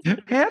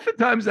 Half the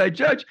times I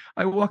judge,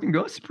 I walk and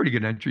go, it's a pretty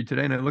good entry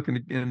today. And I look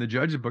in the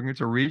judge's book, and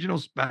it's a regional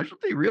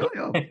specialty. Really?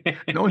 Oh,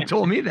 no one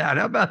told me that.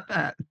 How about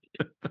that?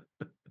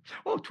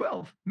 Oh,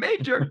 12.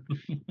 Major.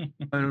 I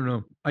don't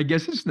know. I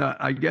guess it's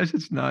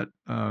not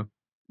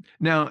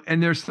now,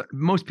 and there's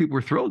most people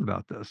were thrilled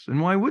about this. And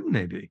why wouldn't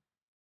they be?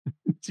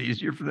 It's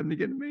easier for them to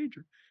get a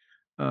major.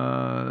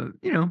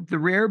 The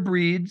rare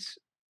breeds,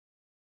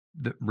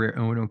 we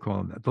don't call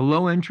them that. The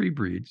low entry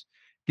breeds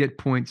get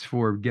points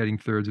for getting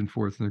thirds and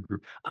fourths in the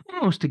group. I'm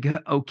almost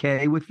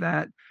okay with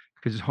that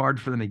because it's hard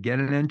for them to get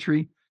an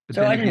entry. But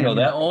So then I didn't again, know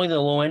that. Only the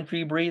low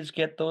entry breeds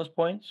get those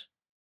points?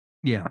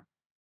 yeah.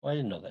 Well, I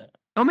didn't know that.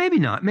 Oh, maybe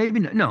not. Maybe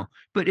not. No,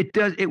 but it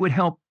does. It would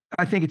help.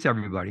 I think it's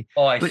everybody,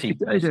 Oh, I but see.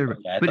 I see.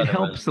 Okay. I but it thought it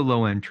helps was the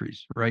low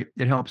entries, right?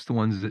 It helps the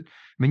ones that. I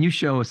mean, you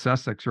show a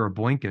Sussex or a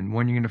Boykin, who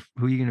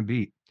are you gonna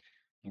beat?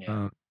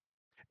 yeah. Uh,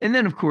 and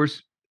then, of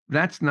course,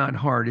 that's not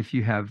hard if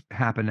you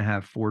happen to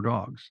have four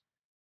dogs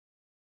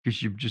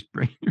because you just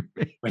bring your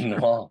Bring them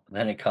major. all.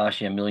 Then it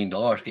costs you $1 million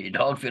to get your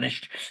dog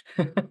finished.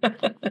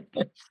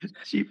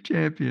 Cheap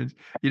champions.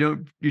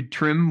 You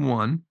trim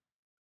one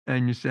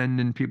and you send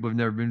in people who've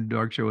never been to a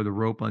dog show with a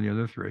rope on the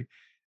other three.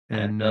 That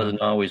And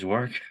doesn't always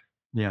work.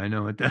 yeah, I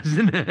know it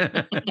doesn't.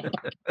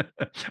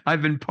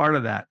 I've been part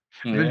of that.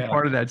 I've been Yeah.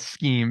 part of that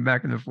scheme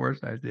back in the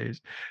Forsyth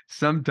days.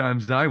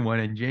 Sometimes I won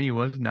and Jenny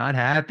was not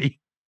happy.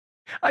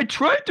 I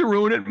tried to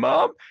ruin it,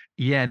 Mom.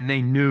 Yeah, and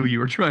they knew you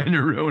were trying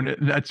to ruin it,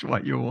 and that's why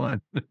you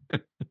won.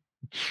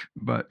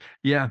 But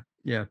yeah,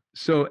 yeah.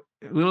 So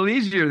a little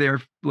easier there,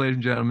 ladies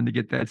and gentlemen, to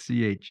get that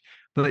CH.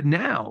 But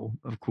now,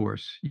 of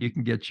course, you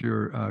can get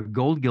your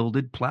gold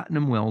gilded,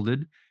 platinum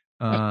welded,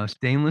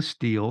 stainless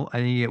steel. I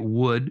think you get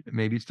wood.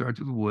 Maybe it starts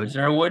with Is wood.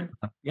 there a wood?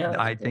 Yeah, that's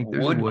I a think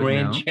there's a wood wood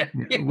grand now. Yeah,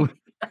 champion.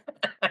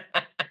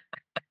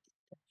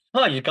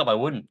 Oh, you got my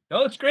wooden.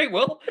 Oh, it's great,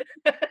 Will.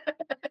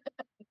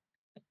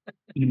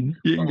 you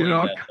can I'll get leave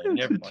all that thing. kinds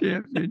Never of mind.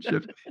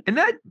 championships, and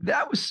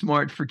that was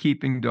smart for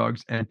keeping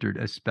dogs entered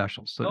as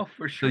specials. So Oh,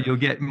 for so sure. you'll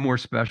get more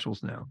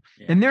specials now,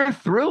 Yeah. and they're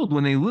thrilled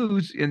when they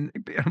lose. And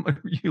I'm like,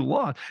 you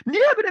lost, yeah,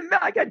 but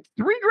I got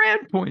 3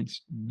 grand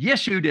points.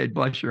 Yes, you did.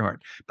 Bless your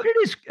heart. But it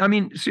is. I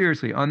mean,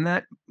 seriously, on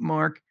that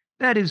mark,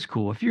 that is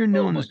cool. If you're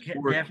new Oh, in the but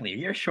sport, definitely. If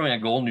you're showing a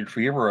golden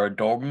retriever or a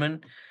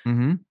Doberman,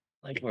 hmm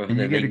like where and you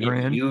they get a get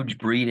grand, huge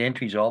breed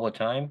entries all the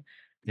time.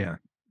 yeah,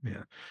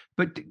 yeah.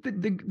 But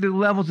the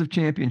levels of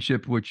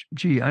championship, which,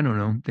 gee, I don't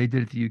know, they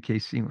did at the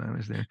UKC when I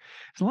was there.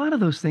 There's a lot of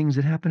those things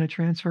that happen to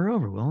transfer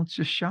over. Well, it's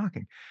just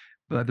shocking.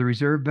 But the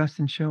reserve best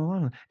in show, a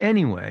lot of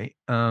anyway.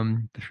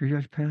 The three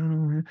judge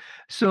panel. Yeah.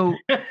 So,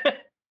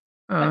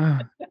 uh,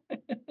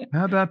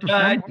 how about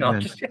performance No,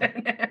 events? just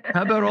kidding.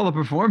 How about all the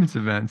performance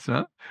events?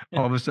 Huh?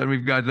 All of a sudden,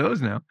 we've got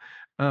those now.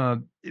 Uh,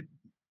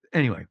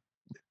 Anyway,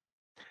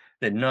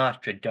 The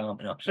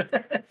Nostradamus.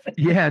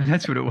 yeah,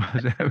 that's what it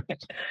was.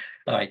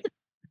 All right.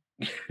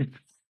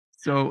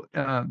 So,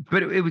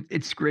 but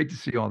it's great to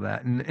see all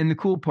that, and the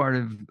cool part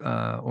of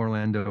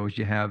Orlando is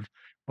you have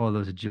all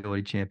those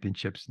agility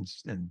championships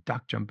and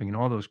duck jumping and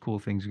all those cool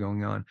things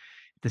going on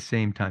at the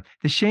same time.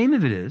 The shame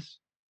of it is,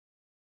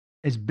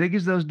 as big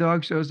as those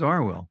dog shows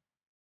are, Will,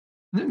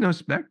 there's no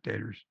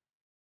spectators.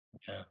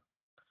 Yeah.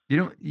 You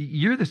don't.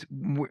 You're this.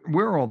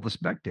 We're all the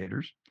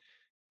spectators.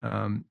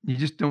 You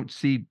just don't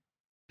see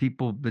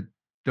people that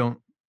don't.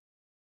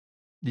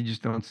 You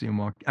just don't see them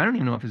walk. I don't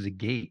even know if there's a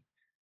gate.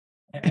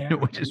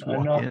 We just I'm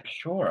walk not in.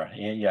 sure.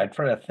 Yeah, yeah, I'd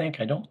try to think.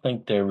 I don't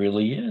think there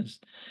really is,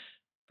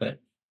 but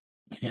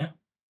yeah.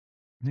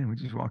 Yeah, we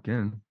just walk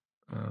in.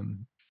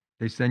 Um,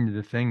 they send you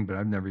the thing, but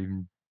I've never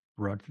even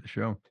brought to the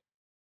show.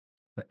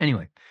 But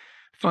anyway,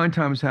 fun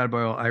time was had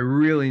by all. I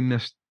really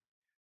missed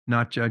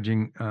not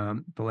judging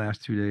the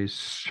last 2 days.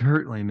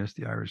 Certainly missed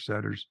the Irish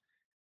setters.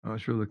 I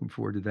was really looking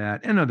forward to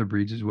that and other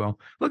breeds as well.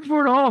 Looking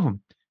forward to all of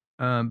them.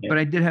 Yeah. But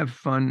I did have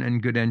fun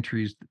and good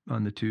entries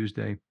on the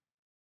Tuesday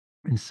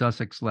in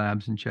Sussex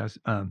Labs and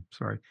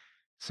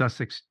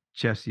Sussex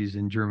Chessies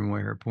and German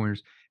Whitehair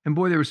Pointers. And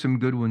boy, there were some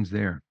good ones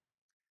there.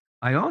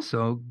 I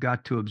also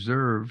got to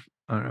observe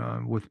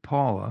with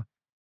Paula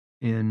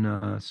in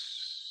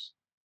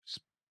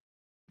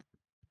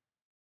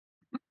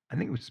I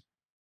think was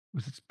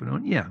it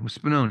Spinoni? Yeah, it was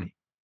Spinoni.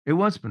 It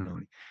was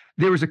Spinoni.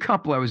 There was a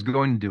couple I was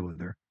going to do with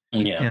her,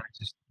 Yeah. and I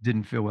just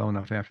didn't feel well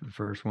enough after the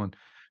first one.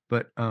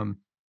 But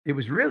it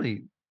was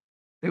really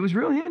it was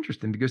really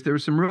interesting because there were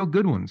some real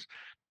good ones,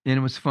 and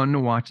it was fun to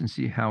watch and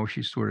see how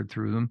she sorted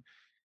through them.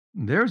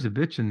 There's a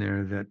bitch in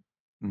there that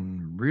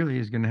really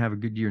is going to have a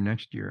good year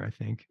next year, I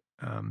think.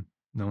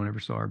 No one ever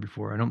saw her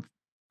before.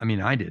 I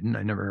mean, I didn't.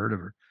 I never heard of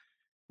her.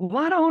 A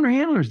lot of owner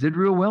handlers did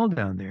real well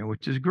down there,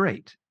 which is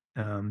great.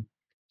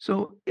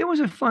 So it was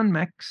a fun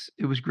mix.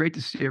 It was great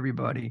to see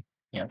everybody.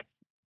 Yeah.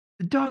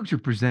 The dogs are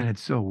presented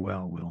so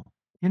well, Will.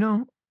 You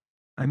know,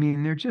 I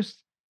mean,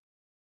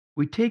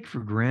 we take for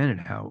granted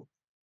how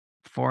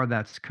far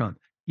that's come.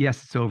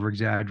 Yes, it's over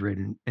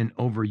exaggerated and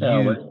No,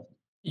 overused. but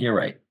you're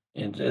right.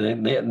 And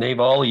they've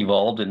all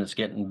evolved and it's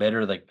getting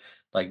better.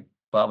 Like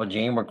Bob and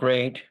Jane were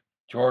great.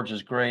 George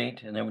is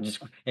great. And then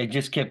it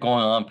just kept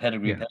going on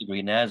pedigree, Yeah.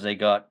 pedigree. And as they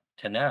got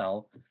to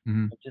now,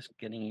 Mhm. they're just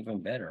getting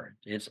even better.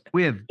 It's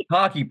We have,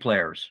 hockey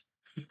players.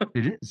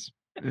 it is,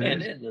 it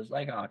It is. is. It's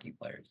like hockey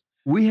players.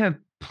 We have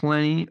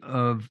plenty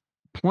of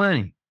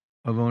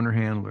owner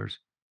handlers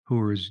who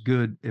are as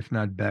good, if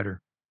not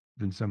better,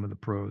 than some of the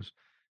pros.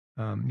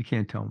 You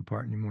can't tell them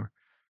apart anymore,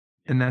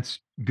 Yeah. and that's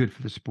good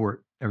for the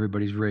sport.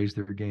 Everybody's raised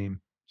their game,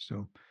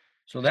 so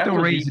So just that don't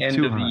was raise the it end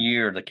too of the high.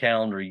 year. The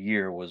calendar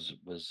year was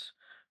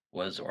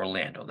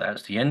Orlando.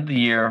 That's the end of the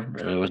year.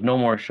 There was no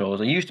more shows.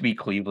 It used to be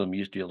Cleveland. We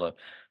used to be able to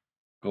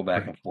go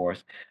back Right? and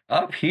forth.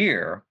 Up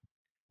here,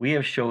 we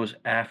have shows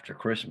after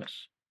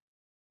Christmas.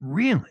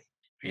 Really?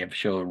 We have a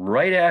show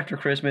right after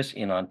Christmas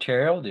in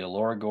Ontario, the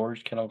Elora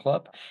Gorge Kennel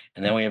Club,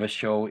 and then we have a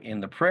show in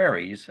the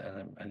prairies,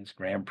 and it's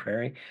Grand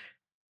Prairie.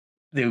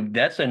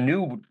 That's a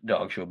new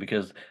dog show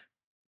because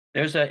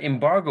there's an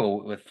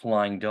embargo with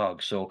flying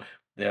dogs. So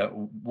the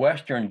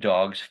Western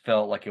dogs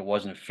felt like it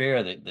wasn't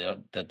fair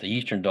that the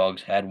Eastern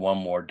dogs had one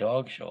more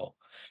dog show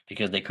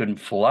because they couldn't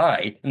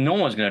fly. No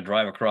one's going to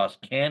drive across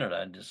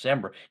Canada in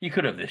December. You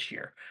could have this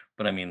year,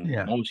 but I mean,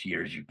 Yeah. most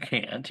years you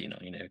can't.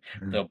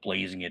 Mm-hmm. without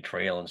blazing a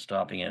trail and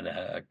stopping at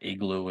a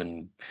igloo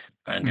and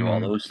trying to do all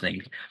Mm-hmm. those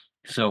things.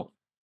 So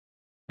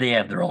they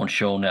have their own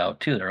show now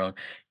too, their own,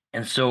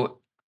 and so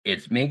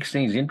it makes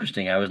things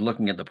interesting. I was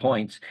looking at the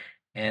points,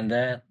 and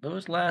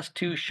those last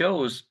two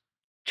shows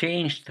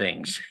changed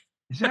things.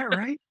 Is that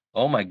right?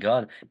 Oh my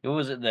God, it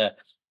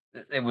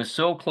was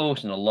so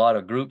close in a lot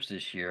of groups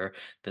this year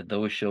that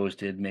those shows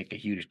did make a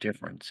huge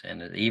difference.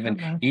 And How even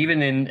about that?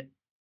 even in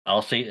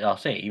I'll say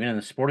even in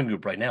the sporting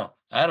group right now,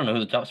 I don't know who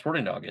the top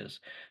sporting dog is.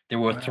 There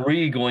were Wow.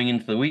 three going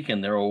into the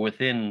weekend. They were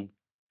within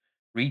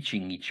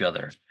reaching each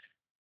other.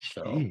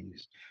 So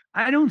Jeez.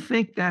 I don't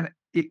think that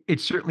it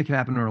certainly could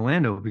happen in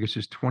Orlando because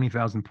there's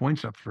 20,000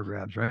 points up for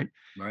grabs, right?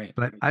 right.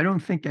 But I don't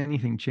think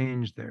anything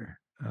changed there.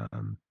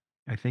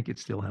 I think it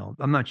still held.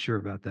 I'm not sure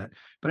about that,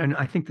 but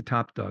I think the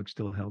top dogs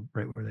still held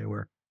right where they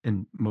were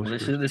in Well, most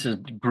this is groups. this is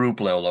group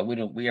level.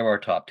 We have our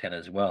top 10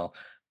 as well,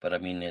 but I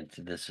mean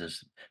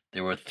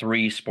there were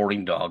three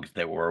sporting dogs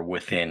that were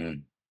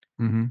within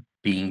Hmm.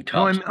 being No,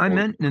 top I sport.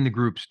 meant in the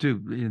groups too.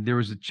 There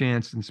was a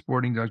chance, and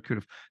sporting dogs could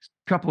have,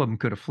 a couple of them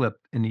could have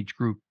flipped in each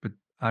group, but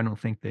I don't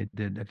think they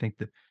did. I think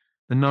that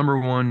the number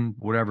one,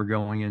 whatever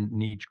going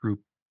in each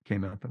group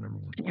came out the number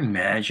one. Can you But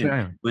imagine? I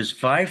It don't, was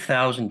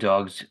 5,000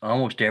 dogs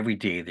almost every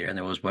day there, and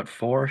there was what,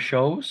 four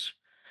shows?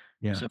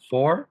 Was yeah. it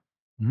four?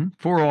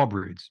 For all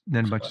breeds,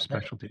 then a bunch of So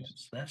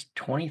specialties. that's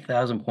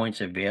 20,000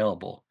 points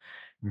available.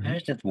 Hmm.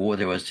 Imagine if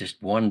there was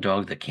just one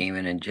dog that came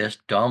in and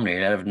just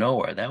dominated out of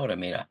nowhere. That would have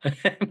made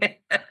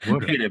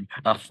Would have. made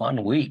a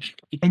fun week.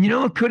 And you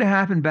know what could have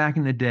happened back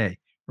in the day,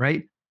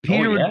 right? Oh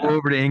Peter would go yeah.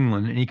 over to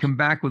England and he'd come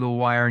back with a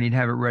wire and he'd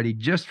have it ready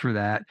just for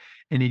that.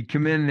 And he'd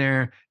come in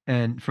there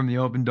and from the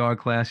open dog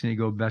class and he'd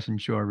go best in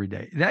show every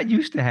day. That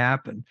used to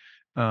happen.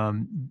 I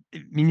mean,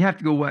 you have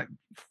to go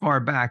far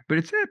back, but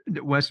it's happened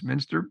at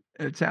Westminster.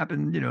 It's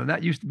happened,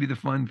 that used to be the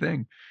fun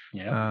thing,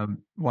 Yeah.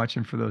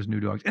 watching for those new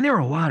dogs. And there were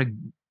a lot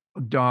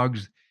of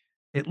dogs,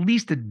 at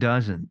least a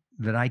dozen,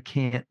 that I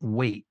can't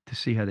wait to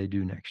see how they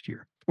do next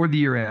year or the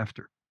year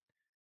after.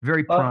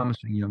 Very Uh,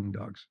 promising young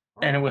dogs.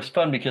 and it was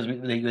fun because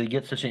they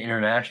get such an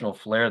international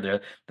flair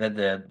there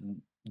that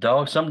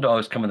some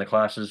dogs come in the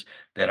classes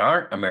that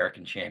aren't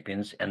American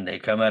champions and they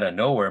come out of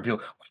nowhere and people,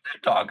 where'd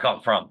that dog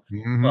come from? Well,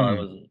 it Hmm.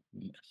 was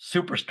a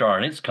superstar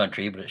in its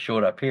country, but it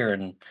showed up here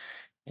and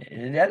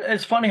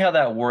it's funny how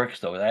that works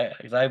though.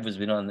 'Cause I've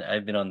been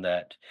on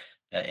that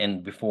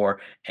end before,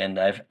 and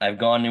I've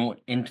gone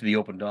into the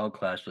open dog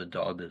class with a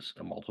dog that's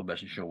a multiple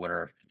best in show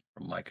winner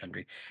from my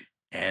country,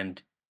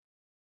 and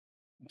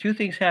two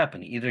things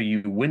happen. Either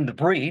you win the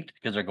breed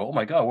because they go, "Oh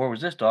my God, where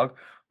was this dog?"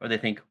 Or they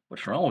think,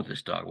 "What's wrong with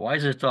this dog? Why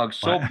is this dog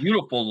so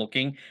beautiful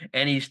looking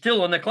and he's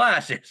still in the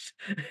classes?"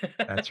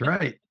 That's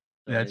right.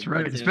 So That's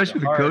right. it's a Especially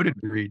with a hard, coated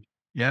breed.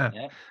 Yeah.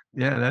 yeah, Yeah,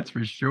 yeah. that's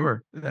for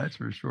sure. That's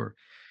for sure.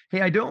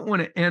 Hey, I don't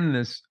want to end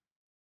this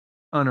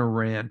on a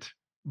rant,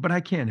 but I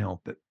can't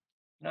help it.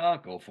 No, I'll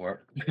go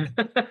for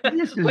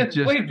This it. is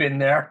just We've been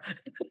there.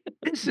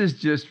 this is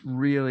just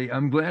really,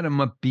 I'm glad I'm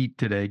upbeat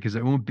today because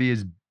I won't be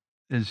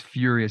as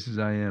furious as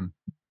I am.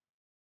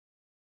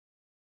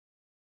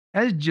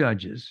 As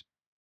judges,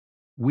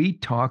 we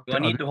talk Do I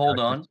to need other to hold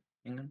judges.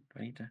 on? Hang on. Do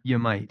I need to? You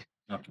might.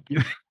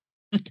 Okay.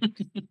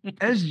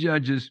 As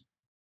judges,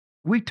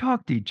 we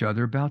talk to each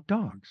other about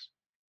dogs.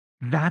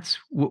 That's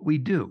what we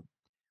do.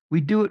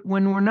 We do it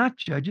when we're not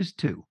judges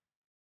too.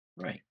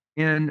 Right.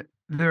 And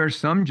there are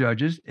some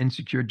judges,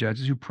 insecure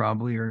judges, who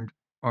probably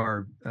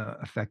are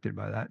affected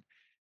by that.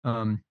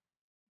 Um,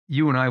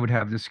 you and I would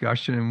have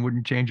discussion and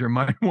wouldn't change our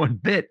mind one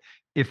bit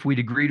if we'd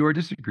agreed or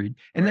disagreed.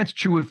 And Right. that's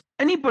true of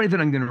anybody that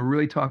I'm going to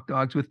really talk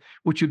dogs with,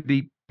 which would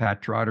be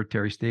Pat Trotter,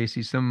 Terry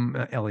Stacy, some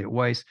Elliot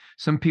Weiss,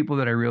 some people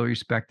that I really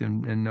respect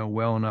and know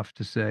well enough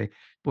to say,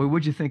 boy,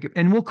 what'd you think of?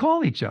 And we'll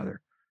call each other.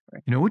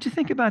 Right. What'd you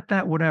think about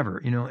that? Whatever,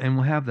 and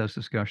we'll have those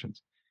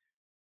discussions.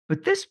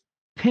 But this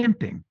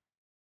pimping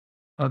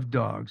of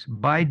dogs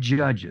by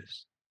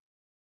judges,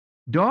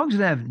 dogs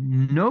that have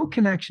no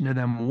connection to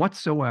them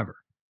whatsoever,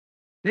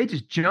 they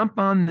just jump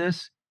on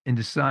this and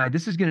decide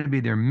this is going to be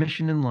their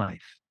mission in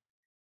life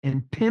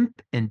and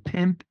pimp and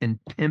pimp and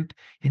pimp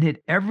and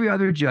hit every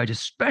other judge,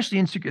 especially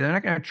insecure. They're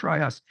not going to try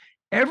us.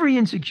 Every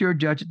insecure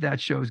judge at that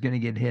show is going to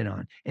get hit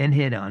on and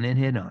hit on and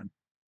hit on.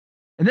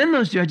 And then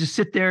those judges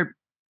sit there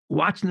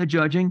watching the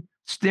judging,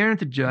 staring at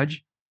the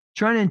judge,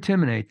 trying to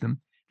intimidate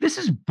them. This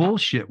is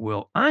bullshit,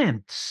 Will. I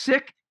am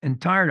sick and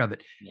tired of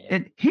it. Yeah.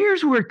 And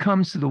here's where it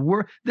comes to the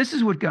word. This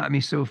is what got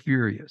me so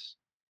furious.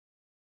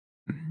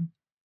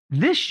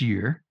 This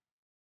year,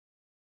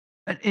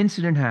 an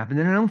incident happened,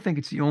 and I don't think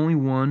it's the only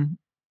one.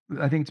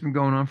 I think it's been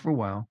going on for a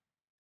while.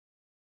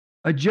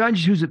 A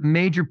judge who's a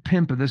major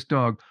pimp of this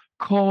dog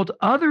called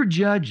other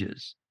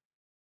judges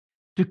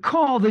to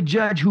call the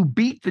judge who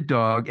beat the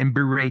dog and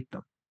berate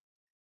them.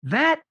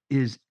 That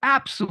is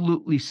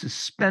absolutely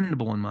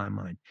suspendable in my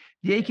mind.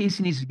 The Yeah.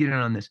 AKC needs to get in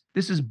on this.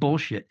 This is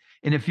bullshit.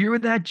 And if you're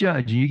with that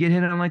judge and you get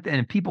hit on like that,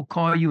 and people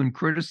call you and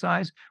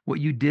criticize what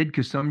you did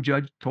because some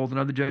judge told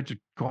another judge to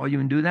call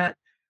you and do that,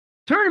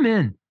 turn him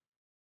in.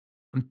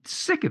 I'm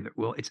sick of it,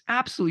 Will. It's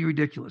absolutely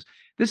ridiculous.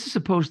 This is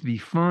supposed to be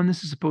fun.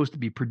 This is supposed to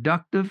be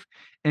productive.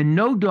 And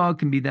no dog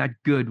can be that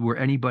good where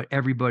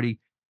everybody,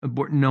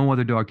 no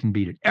other dog can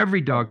beat it.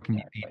 Every dog can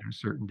be beat Exactly. on a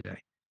certain day.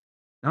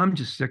 I'm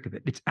just sick of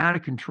it. It's out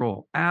of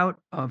control, out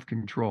of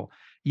control.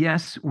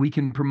 Yes, we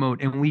can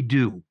promote, and we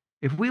do.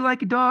 If we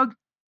like a dog,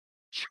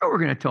 sure, we're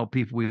going to tell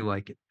people we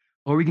like it.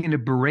 Are we going to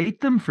berate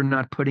them for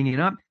not putting it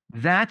up?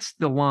 That's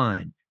the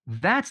line.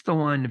 That's the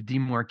line of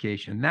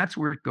demarcation. That's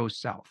where it goes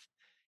south.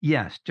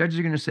 Yes, judges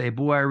are going to say,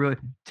 boy, I really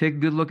take a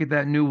good look at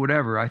that new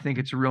whatever. I think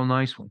it's a real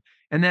nice one.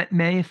 And that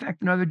may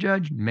affect another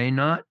judge, may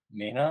not.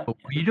 May not. But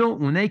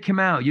when they come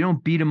out, you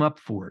don't beat them up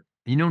for it.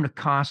 You don't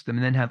accost them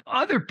and then have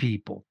other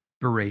people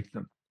berate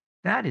them.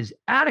 That is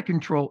out of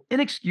control,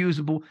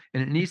 inexcusable,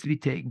 and it needs to be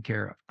taken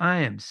care of. I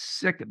am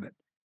sick of it.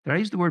 Did I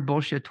use the word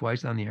bullshit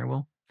twice on the air,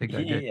 Will? I think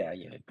I did. Yeah,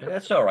 yeah.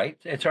 That's all right.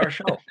 It's our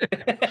show.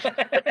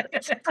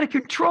 It's out of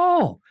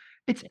control.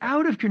 It's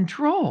out of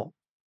control.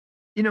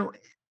 You know,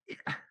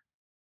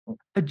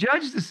 a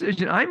judge's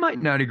decision, I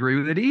might not agree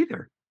with it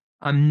either.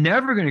 I'm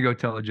never going to go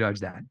tell a judge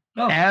that,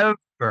 No,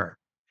 ever.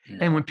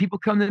 And when no. people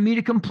come to me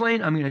to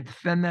complain, I'm going to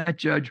defend that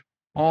judge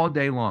all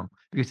day long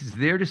because it's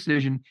their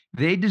decision.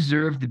 They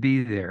deserve to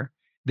be there.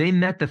 They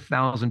met the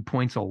 1,000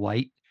 points of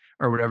light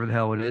or whatever the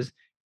hell it is.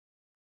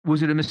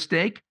 Was it a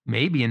mistake?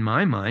 Maybe in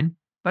my mind,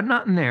 but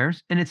not in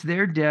theirs. And it's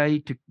their day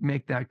to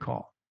make that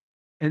call.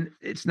 And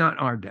it's not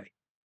our day.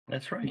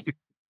 That's right.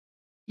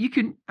 You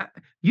can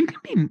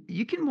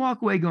you can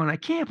walk away going, I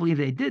can't believe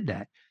they did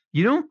that.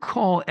 You don't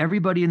call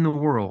everybody in the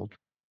world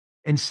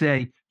and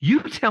say, you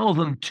tell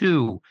them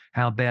too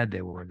how bad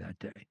they were that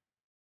day.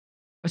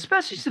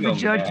 especially Could to the you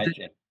judge that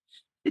imagine?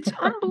 it's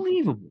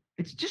unbelievable.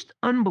 It's just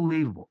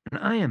unbelievable. And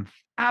I am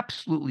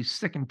absolutely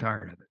sick and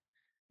tired of it.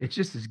 It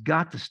just has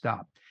got to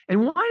stop.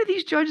 And why do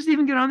these judges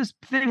even get on this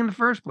thing in the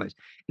first place?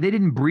 They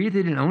didn't breed,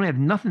 they didn't only have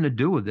nothing to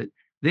do with it.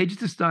 They just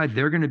decide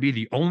they're going to be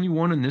the only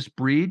one in this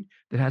breed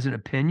that has an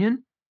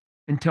opinion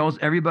and tells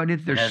everybody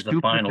that they're Has the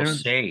stupid. final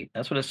say.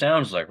 That's what it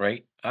sounds like,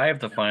 right? I have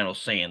the final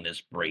say in this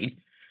breed.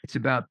 It's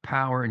about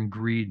power and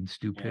greed and Yeah.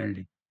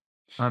 stupidity.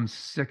 I'm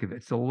sick of it.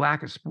 It's the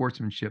lack of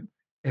sportsmanship.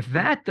 If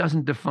that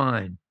doesn't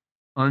define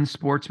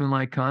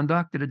unsportsmanlike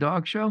conduct at a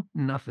dog show,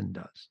 nothing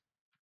does.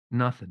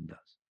 Nothing does.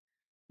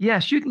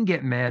 Yes, you can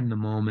get mad in the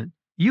moment.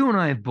 You and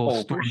I have both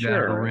Oh, for stormed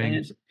out of the sure. And ring.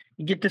 it's,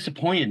 you get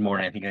disappointed more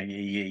than anything.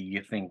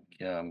 You think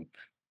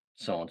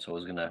so and so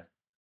is gonna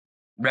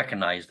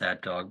recognize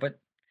that dog, but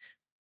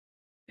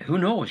who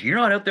knows? You're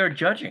not out there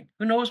judging.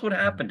 Who knows what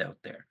happened out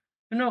there?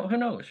 Who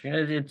knows? You know,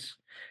 it's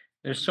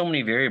there's so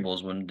many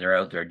variables when they're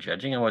out there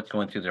judging and what's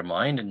going through their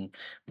mind and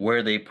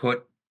where they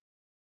put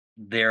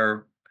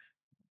their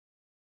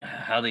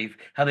how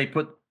they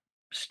put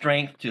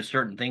strength to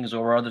certain things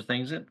over other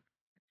things. And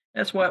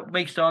that's what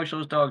makes dog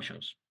shows dog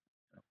shows.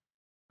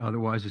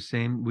 Otherwise, the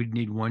same, we'd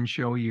need one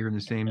show a year and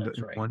the same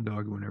That's right. one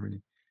dog and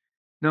everything.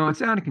 No,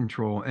 it's out of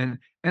control. And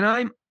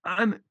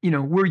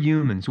we're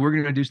humans. We're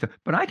gonna do stuff.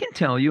 But I can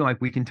tell you, like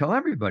we can tell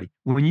everybody,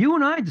 when you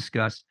and I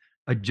discuss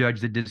a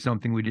judge that did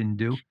something we didn't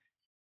do,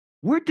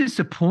 we're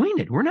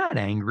disappointed. We're not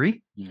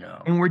angry.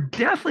 No. And we're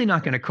definitely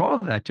not going to call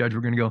that judge. We're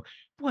going to go,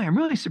 boy, I'm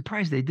really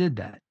surprised they did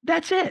that.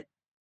 That's it.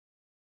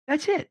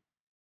 That's it.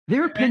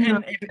 Their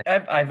opinion.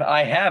 And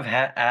I have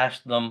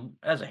asked them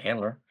as a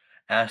handler,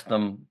 asked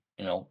them,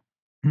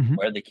 Mhm.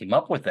 where they came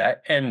up with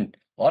that, and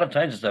a lot of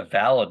times it's a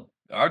valid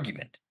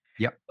argument.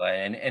 Yep.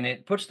 And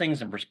it puts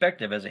things in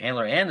perspective as a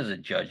handler and as a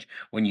judge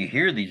when you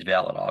hear these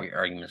valid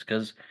arguments.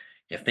 Because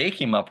if they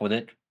came up with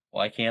it,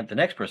 why can't the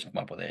next person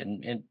come up with it?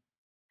 And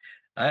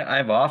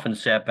I've often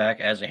sat back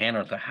as a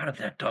handler and thought, how did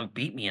that dog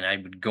beat me? And I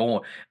would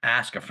go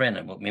ask a friend,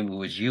 and maybe it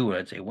was you, and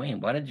I'd say,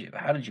 Wayne,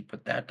 how did you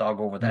put that dog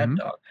over that Hmm.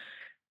 dog?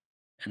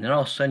 And then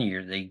all of a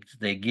sudden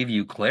they give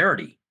you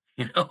clarity,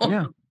 you know?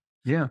 Yeah.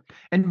 Yeah.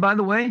 And by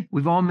the way,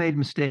 we've all made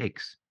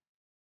mistakes.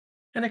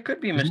 And it could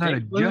be a There's not a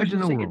mistake. Well, who's judge in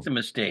to the say it's world. a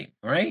mistake,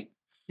 right?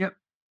 Yep.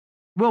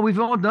 Well, we've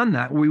all done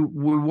that. We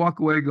walk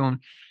away going,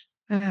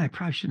 I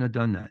probably shouldn't have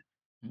done that.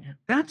 Yeah.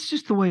 That's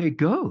just the way it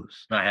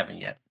goes. I haven't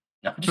yet.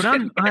 No, I'm But just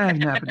kidding. I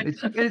haven't happened.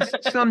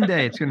 It's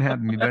someday it's going to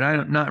happen to me, but I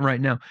don't, not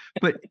right now.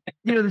 But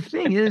the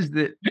thing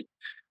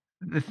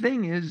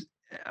is,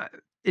 uh,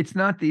 it's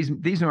not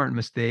these aren't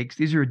mistakes.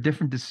 These are a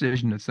different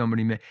decision that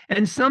somebody made.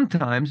 And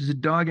sometimes there's a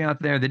dog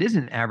out there that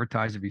isn't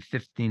advertised every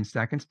 15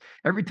 seconds.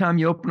 Every time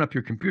you open up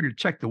your computer to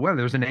check the weather,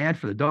 there's an ad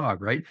for the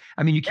dog, right?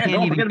 I mean, you Yeah, can't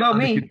don't even forget get about on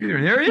the me.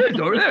 computer. There he is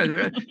over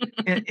there.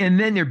 And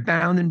then they're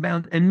bound and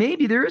bound. And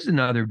maybe there is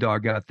another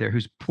dog out there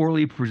who's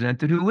poorly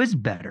presented who is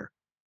better.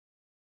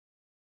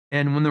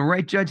 And when the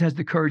right judge has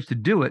the courage to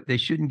do it, they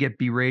shouldn't get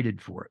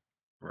berated for it.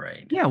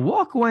 Right. Yeah,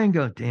 walk away and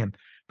go, damn.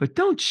 But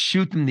don't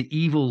shoot them the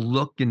evil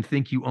look and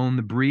think you own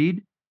the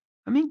breed.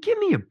 I mean, give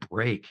me a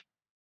break.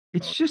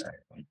 It's just,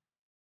 Okay.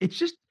 it's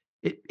just,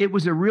 it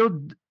was a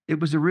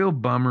real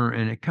bummer,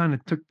 and it kind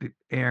of took the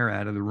air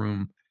out of the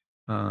room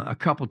a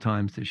couple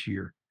times this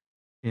year.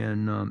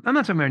 And I'm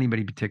not talking about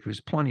anybody in particular.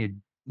 There's plenty of,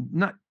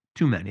 not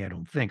too many, I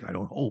don't think, I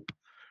don't hope.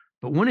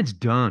 But when it's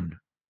done,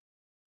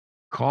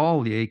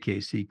 call the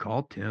AKC,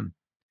 call Tim.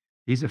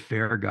 He's a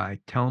fair guy.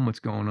 Tell him what's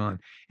going on,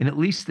 and at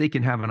least they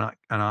can have an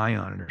eye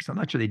on it or something.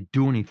 I'm not sure they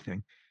do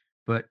anything,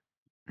 but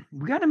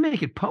we got to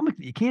make it public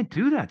that you can't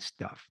do that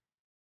stuff.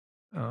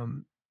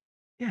 Um,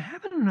 yeah,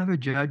 having another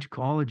judge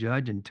call a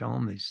judge and tell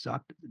them they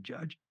sucked at the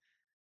judge.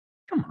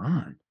 Come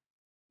on,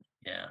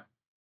 Yeah.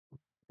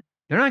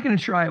 they're not going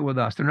to try it with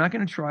us. They're not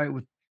going to try it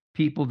with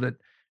people that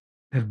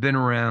have been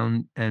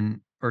around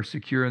and are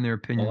secure in their Well,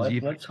 opinions, let's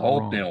even if let's they're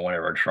hope wrong. no one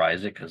ever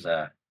tries it because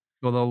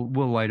Well,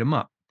 we'll light them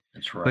up.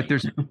 that's But right.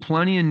 there's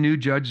plenty of new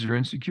judges or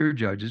insecure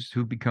judges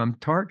who become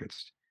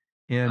targets.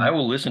 I And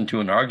will listen to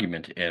an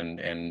argument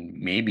and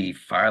maybe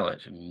file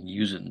it and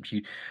use it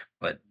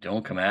but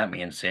don't come at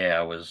me and say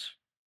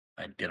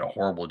I did a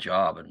horrible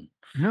job and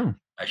no,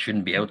 I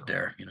shouldn't be out no.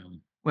 there.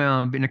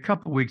 Well, in a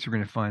couple of weeks, we're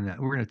going to find that.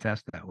 We're going to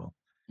test that. Well,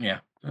 Yeah.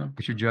 Well,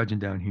 because you're judging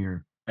down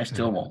here. I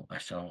still won't. I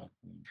still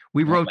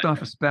We won't roped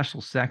off a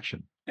special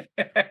section.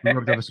 We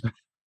roped off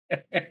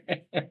a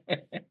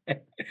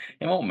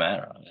It won't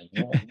matter.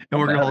 It won't, and won't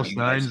we're going to matter hold to you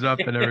guys. signs up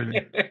and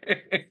everything.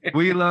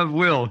 We love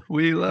Will.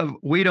 We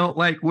don't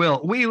like Will.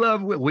 We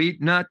love Will. We,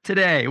 not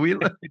today. We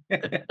love.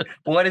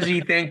 What is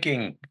he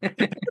thinking?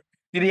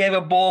 Did he have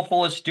a bowl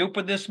full of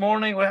stupid this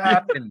morning? What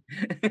happened?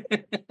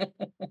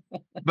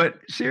 But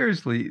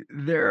seriously,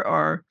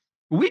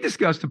 we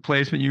discussed a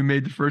placement you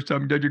made the first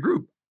time you did your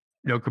group.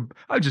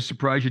 I was just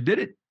surprised you did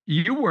it.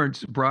 You weren't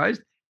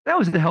surprised. that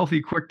was a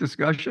healthy, quick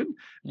discussion,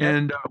 Yep.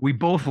 and we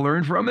both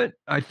learned from it.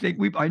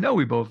 I know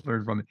we both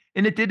learned from it,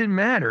 and it didn't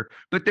matter.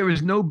 But there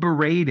was no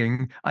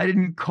berating. I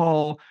didn't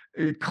call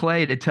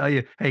Clay to tell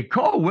you, "Hey,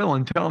 call Will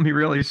and tell him he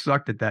really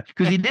sucked at that,"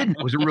 because he didn't.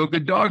 It was a real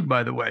good dog,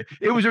 by the way.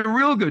 It was a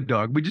real good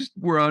dog. We just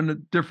were on a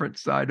different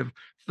side of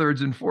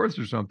thirds and fourths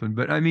or something.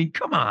 But I mean,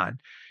 come on.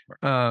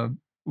 Uh,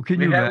 can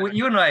you imagine?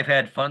 You and I have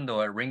had fun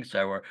though at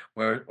ringside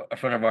where a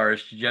friend of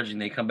ours judging,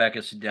 they come back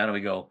and sit down and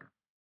we go,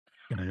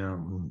 I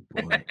know,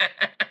 oh, boy.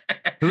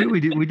 Who did we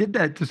do? We did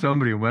that to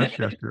somebody in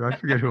Westchester. I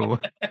forget who it was.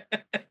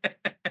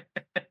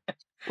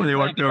 When they might have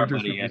walked been over our to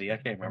us, buddy Eddie. I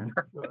can't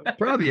remember.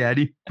 probably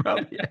Eddie.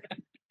 Probably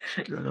Eddie.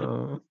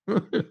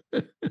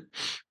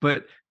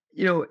 But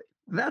you know,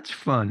 that's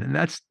fun, and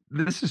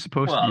this is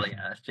supposed to be Well, fun.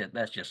 yeah,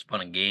 that's just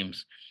fun and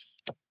games.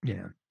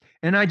 Yeah.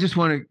 And I just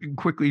want to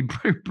quickly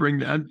bring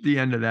that the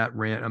end of that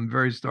rant. I'm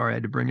very sorry I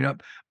had to bring it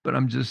up, but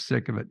I'm just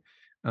sick of it.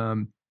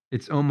 Um,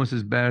 it's almost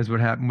as bad as what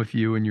happened with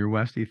you and your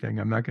Westy thing.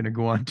 I'm not going to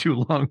go on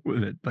too long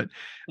with it, but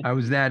I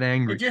was that It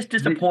angry. just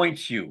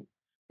disappoints you.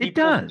 It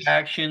People's does.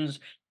 actions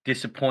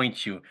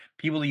disappoint you.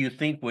 People you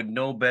think would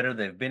know better,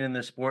 they've been in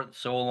the sport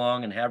so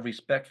long and have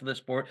respect for the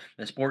sport.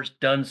 The sport's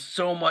done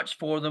so much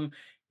for them,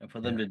 and for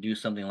them Yeah. to do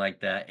something like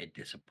that, it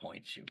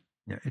disappoints you.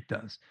 Yeah, it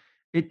does.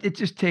 It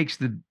just takes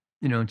it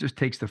just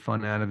takes the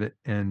fun out of it,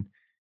 and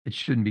it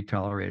shouldn't be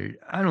tolerated.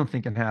 I don't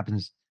think it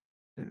happens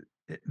uh,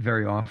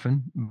 very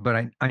often,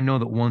 but I know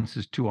that once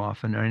is too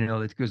often. And I know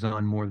that it goes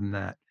on more than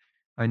that.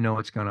 I know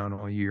it's gone on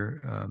all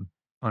year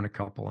on a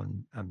couple,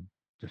 and I'm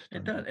just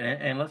It done does, with it.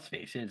 and let's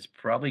face it, it's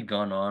probably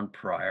gone on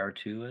prior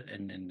to it,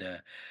 and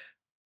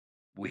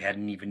we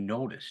hadn't even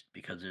noticed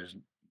because there's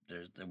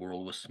the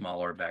world was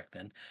smaller back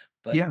then.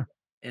 But Yeah,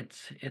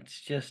 it's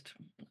just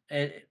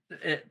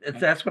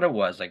that's what it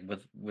was like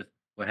with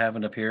what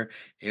happened up here.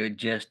 It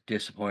just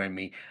disappointed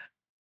me.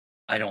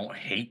 I don't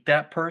hate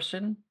that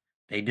person.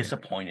 They yeah,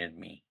 disappointed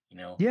me, you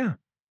know. yeah,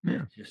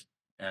 yeah. It's just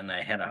and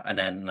I had a and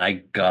then I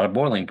got a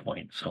boiling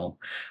point. So,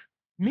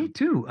 you Me know,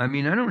 too. I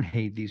mean, I don't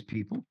hate these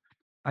people.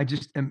 I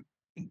just am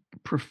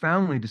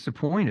profoundly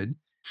disappointed.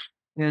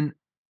 And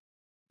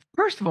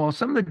first of all,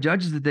 some of the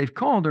judges that they've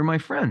called are my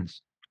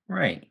friends.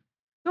 right.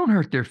 Don't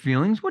hurt their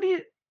feelings. Why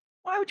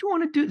would you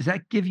want to do? Does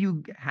that give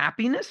you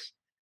happiness?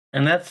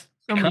 And that's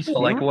kind Somebody's of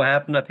like feeling? what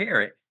happened up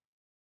here.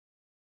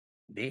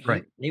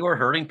 Right. They were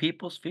hurting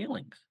people's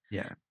feelings.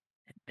 Yeah.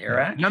 Their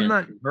Yeah. And I'm actions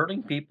not, were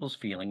hurting people's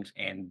feelings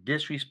and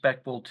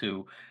disrespectful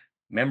to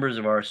members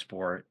of our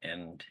sport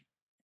and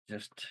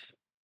just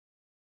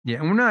yeah.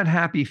 And we're not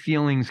happy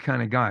feelings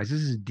kind of guys.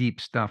 This is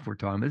deep stuff we're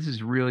talking about. This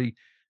is really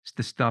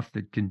the stuff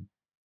that can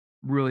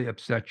really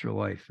upset your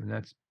life. And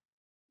that's,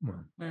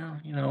 well, well,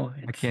 you know,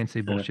 I can't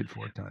say bullshit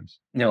 4 times.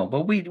 no,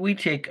 but we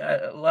take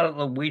a lot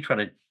of we try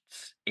to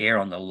err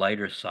on the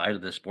lighter side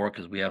of the sport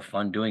because we have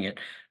fun doing it.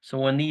 So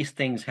when these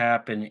things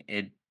happen,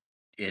 it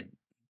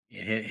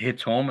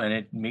hits home and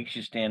it makes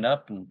you stand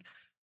up and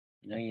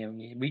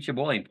you reach a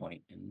boiling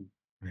point and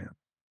Yeah.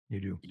 You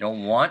do. you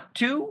don't want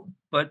to,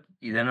 but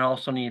then all of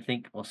a sudden you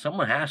think, well,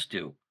 someone has to,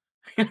 you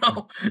Right.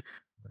 know, Right.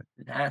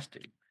 it has to.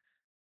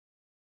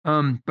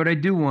 But I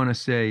do want to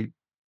say,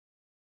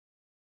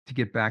 to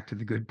get back to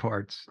the good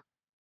parts,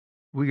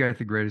 we got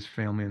the greatest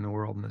family in the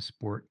world in this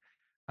sport.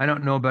 I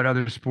don't know about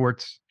other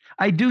sports.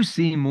 I do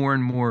see more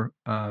and more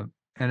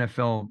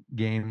NFL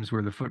games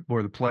where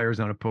the players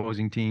on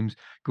opposing teams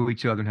go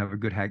each other and have a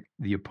good hack.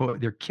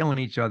 They're killing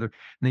each other and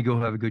they go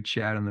have a good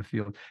chat on the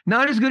field.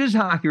 Not as good as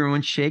hockey, where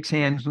everyone shakes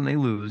hands when they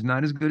lose.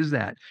 Not as good as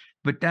that.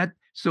 But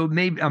so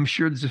maybe I'm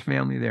sure there's a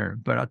family there.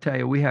 But I'll tell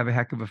you, we have a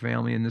heck of a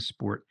family in this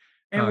sport.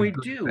 And we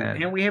Good, do,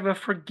 bad. and we have a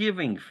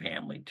forgiving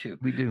family too.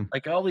 We do.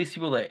 Like all these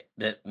people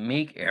that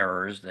make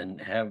errors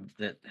and have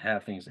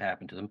things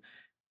happen to them,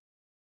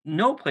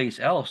 no place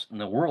else in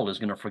the world is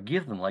going to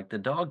forgive them like the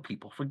dog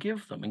people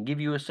forgive them and give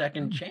you a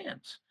second Mm,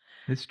 chance.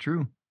 it's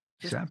true.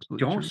 It's Just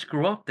absolutely don't true.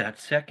 screw up that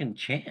second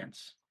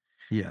chance.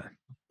 Yeah.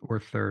 Or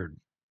third.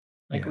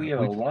 Like Yeah. we have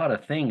a We lot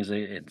of things.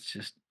 It's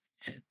just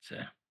it's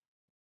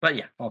but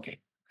yeah, okay.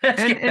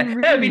 Let's get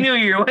and back. Happy really, New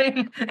Year,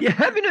 Wayne. yeah,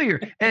 Happy New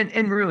Year.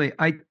 And really,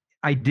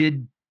 I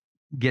did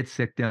get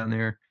sick down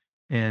there,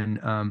 and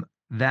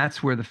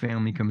that's where the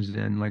family comes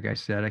in. Like I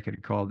said, I could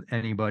have called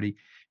anybody,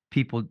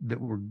 people that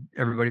were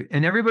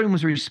everybody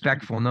was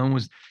respectful. No one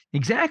was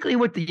exactly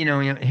what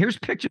here's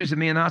pictures of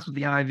me in the hospital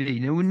with the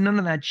IV. None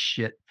of that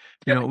shit.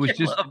 It was I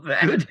just love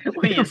that. good.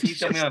 When you It see was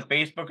somebody just on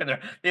Facebook and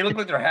they look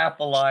like they're half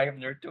alive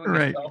and they're doing a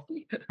right,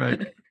 selfie.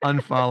 right.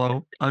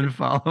 Unfollow,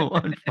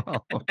 unfollow,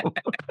 unfollow.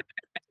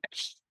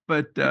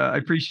 But I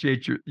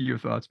appreciate your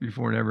thoughts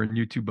before and ever. And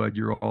you too, bud.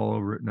 You're all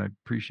over it, and I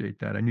appreciate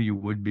that. I knew you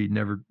would be.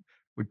 Never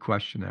would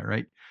question that,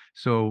 right?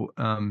 So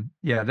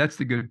yeah, that's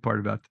the good part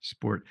about the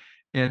sport,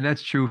 and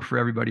that's true for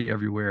everybody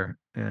everywhere.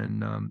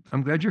 And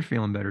I'm glad you're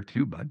feeling better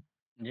too, bud.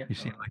 Yeah. You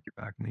seem like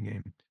you're back in the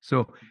game.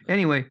 So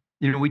anyway,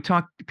 we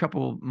talked a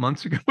couple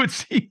months ago, it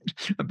seemed,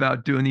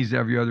 about doing these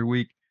every other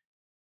week.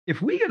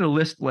 If we get a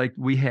list like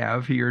we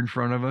have here in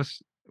front of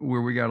us,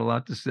 where we got a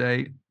lot to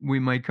say. We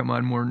might come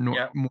on more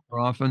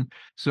often.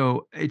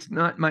 So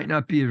might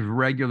not be a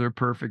regular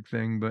perfect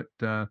thing, but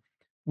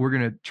we're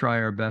going to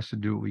try our best to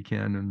do what we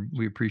can, and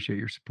we appreciate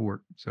your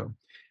support. So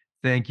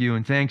thank you,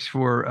 and thanks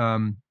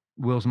for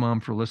Will's mom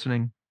for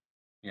listening.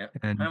 Yeah,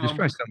 and hi, just Mom.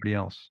 try somebody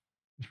else.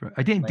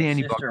 I think My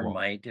Danny sister Buckwalter.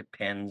 might,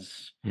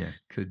 depends. Yeah,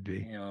 could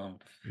be. You know,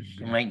 she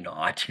be. might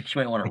not. She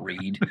might want to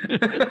read.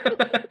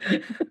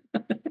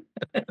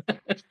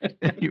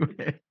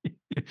 Anyway,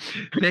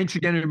 thanks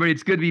again, everybody.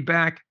 It's good to be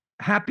back.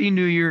 Happy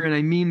New Year, and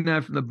I mean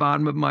that from the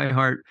bottom of my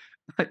heart.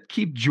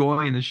 Keep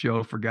joy in the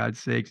show, for God's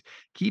sakes.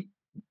 Keep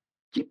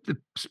the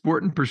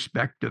sport in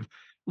perspective.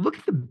 Look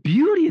at the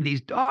beauty of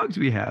these dogs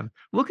we have.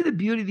 Look at the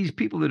beauty of these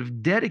people that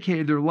have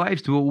dedicated their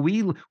lives to what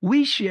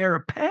we share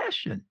a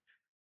passion.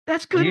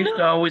 That's good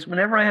enough.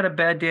 Whenever I had a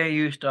bad day, I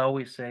used to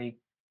always say,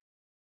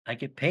 I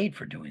get paid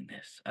for doing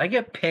this. I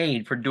get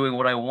paid for doing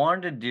what I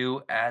wanted to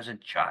do as a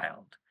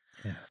child.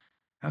 Yeah.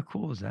 How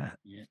cool is that?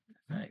 Yeah.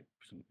 You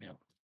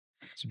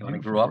It's want to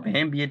grow up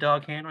and be a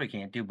dog handler? You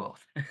can't do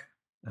both.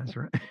 That's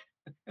right.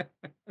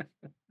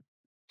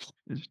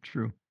 It's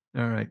true.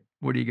 All right.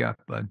 What do you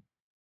got, bud?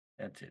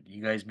 That's it.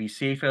 You guys be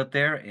safe out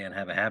there and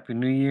have a happy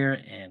new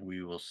year, and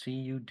we will see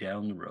you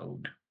down the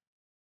road.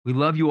 We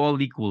love you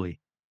all equally.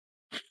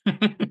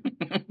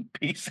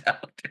 Peace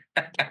out.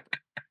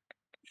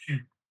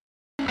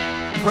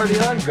 Party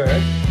on,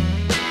 Greg.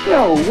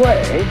 No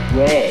way.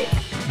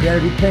 You better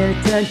be paying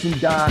attention,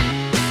 Doc.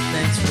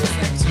 Thanks, Will.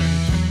 Thanks.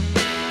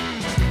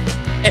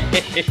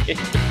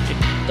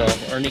 So,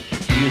 Ernie,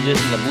 use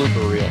this in the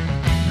blooper reel.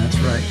 That's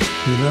right.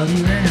 We love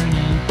you,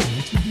 Ernie.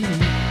 What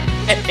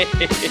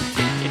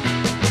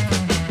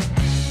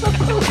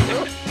you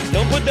doing?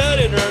 Don't put that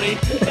in, Ernie.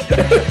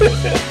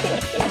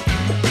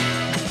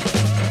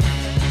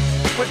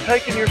 Quit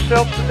taking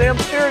yourself so damn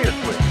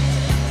seriously.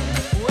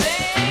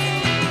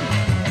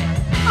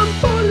 I'm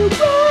gonna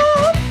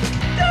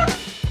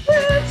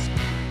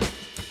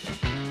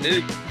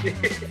Dude.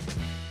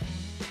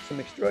 Some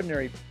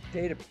extraordinary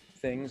data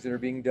things that are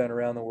being done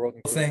around the world.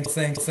 Thanks,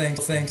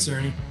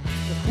 Ernie.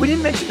 We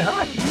didn't mention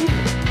hockey either.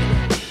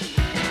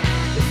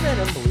 Isn't that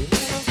unbelievable?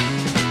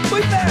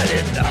 Put that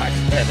in, Doc.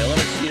 Yeah, they let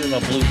us see it in a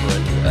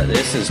blooper.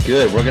 This is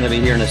good. We're going to be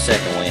here in a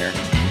second, Wayner.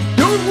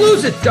 Don't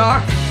lose it,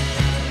 Doc.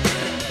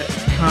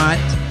 Hot.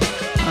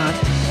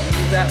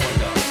 Use that one,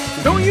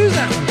 Doc. Don't use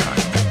that one, Doc.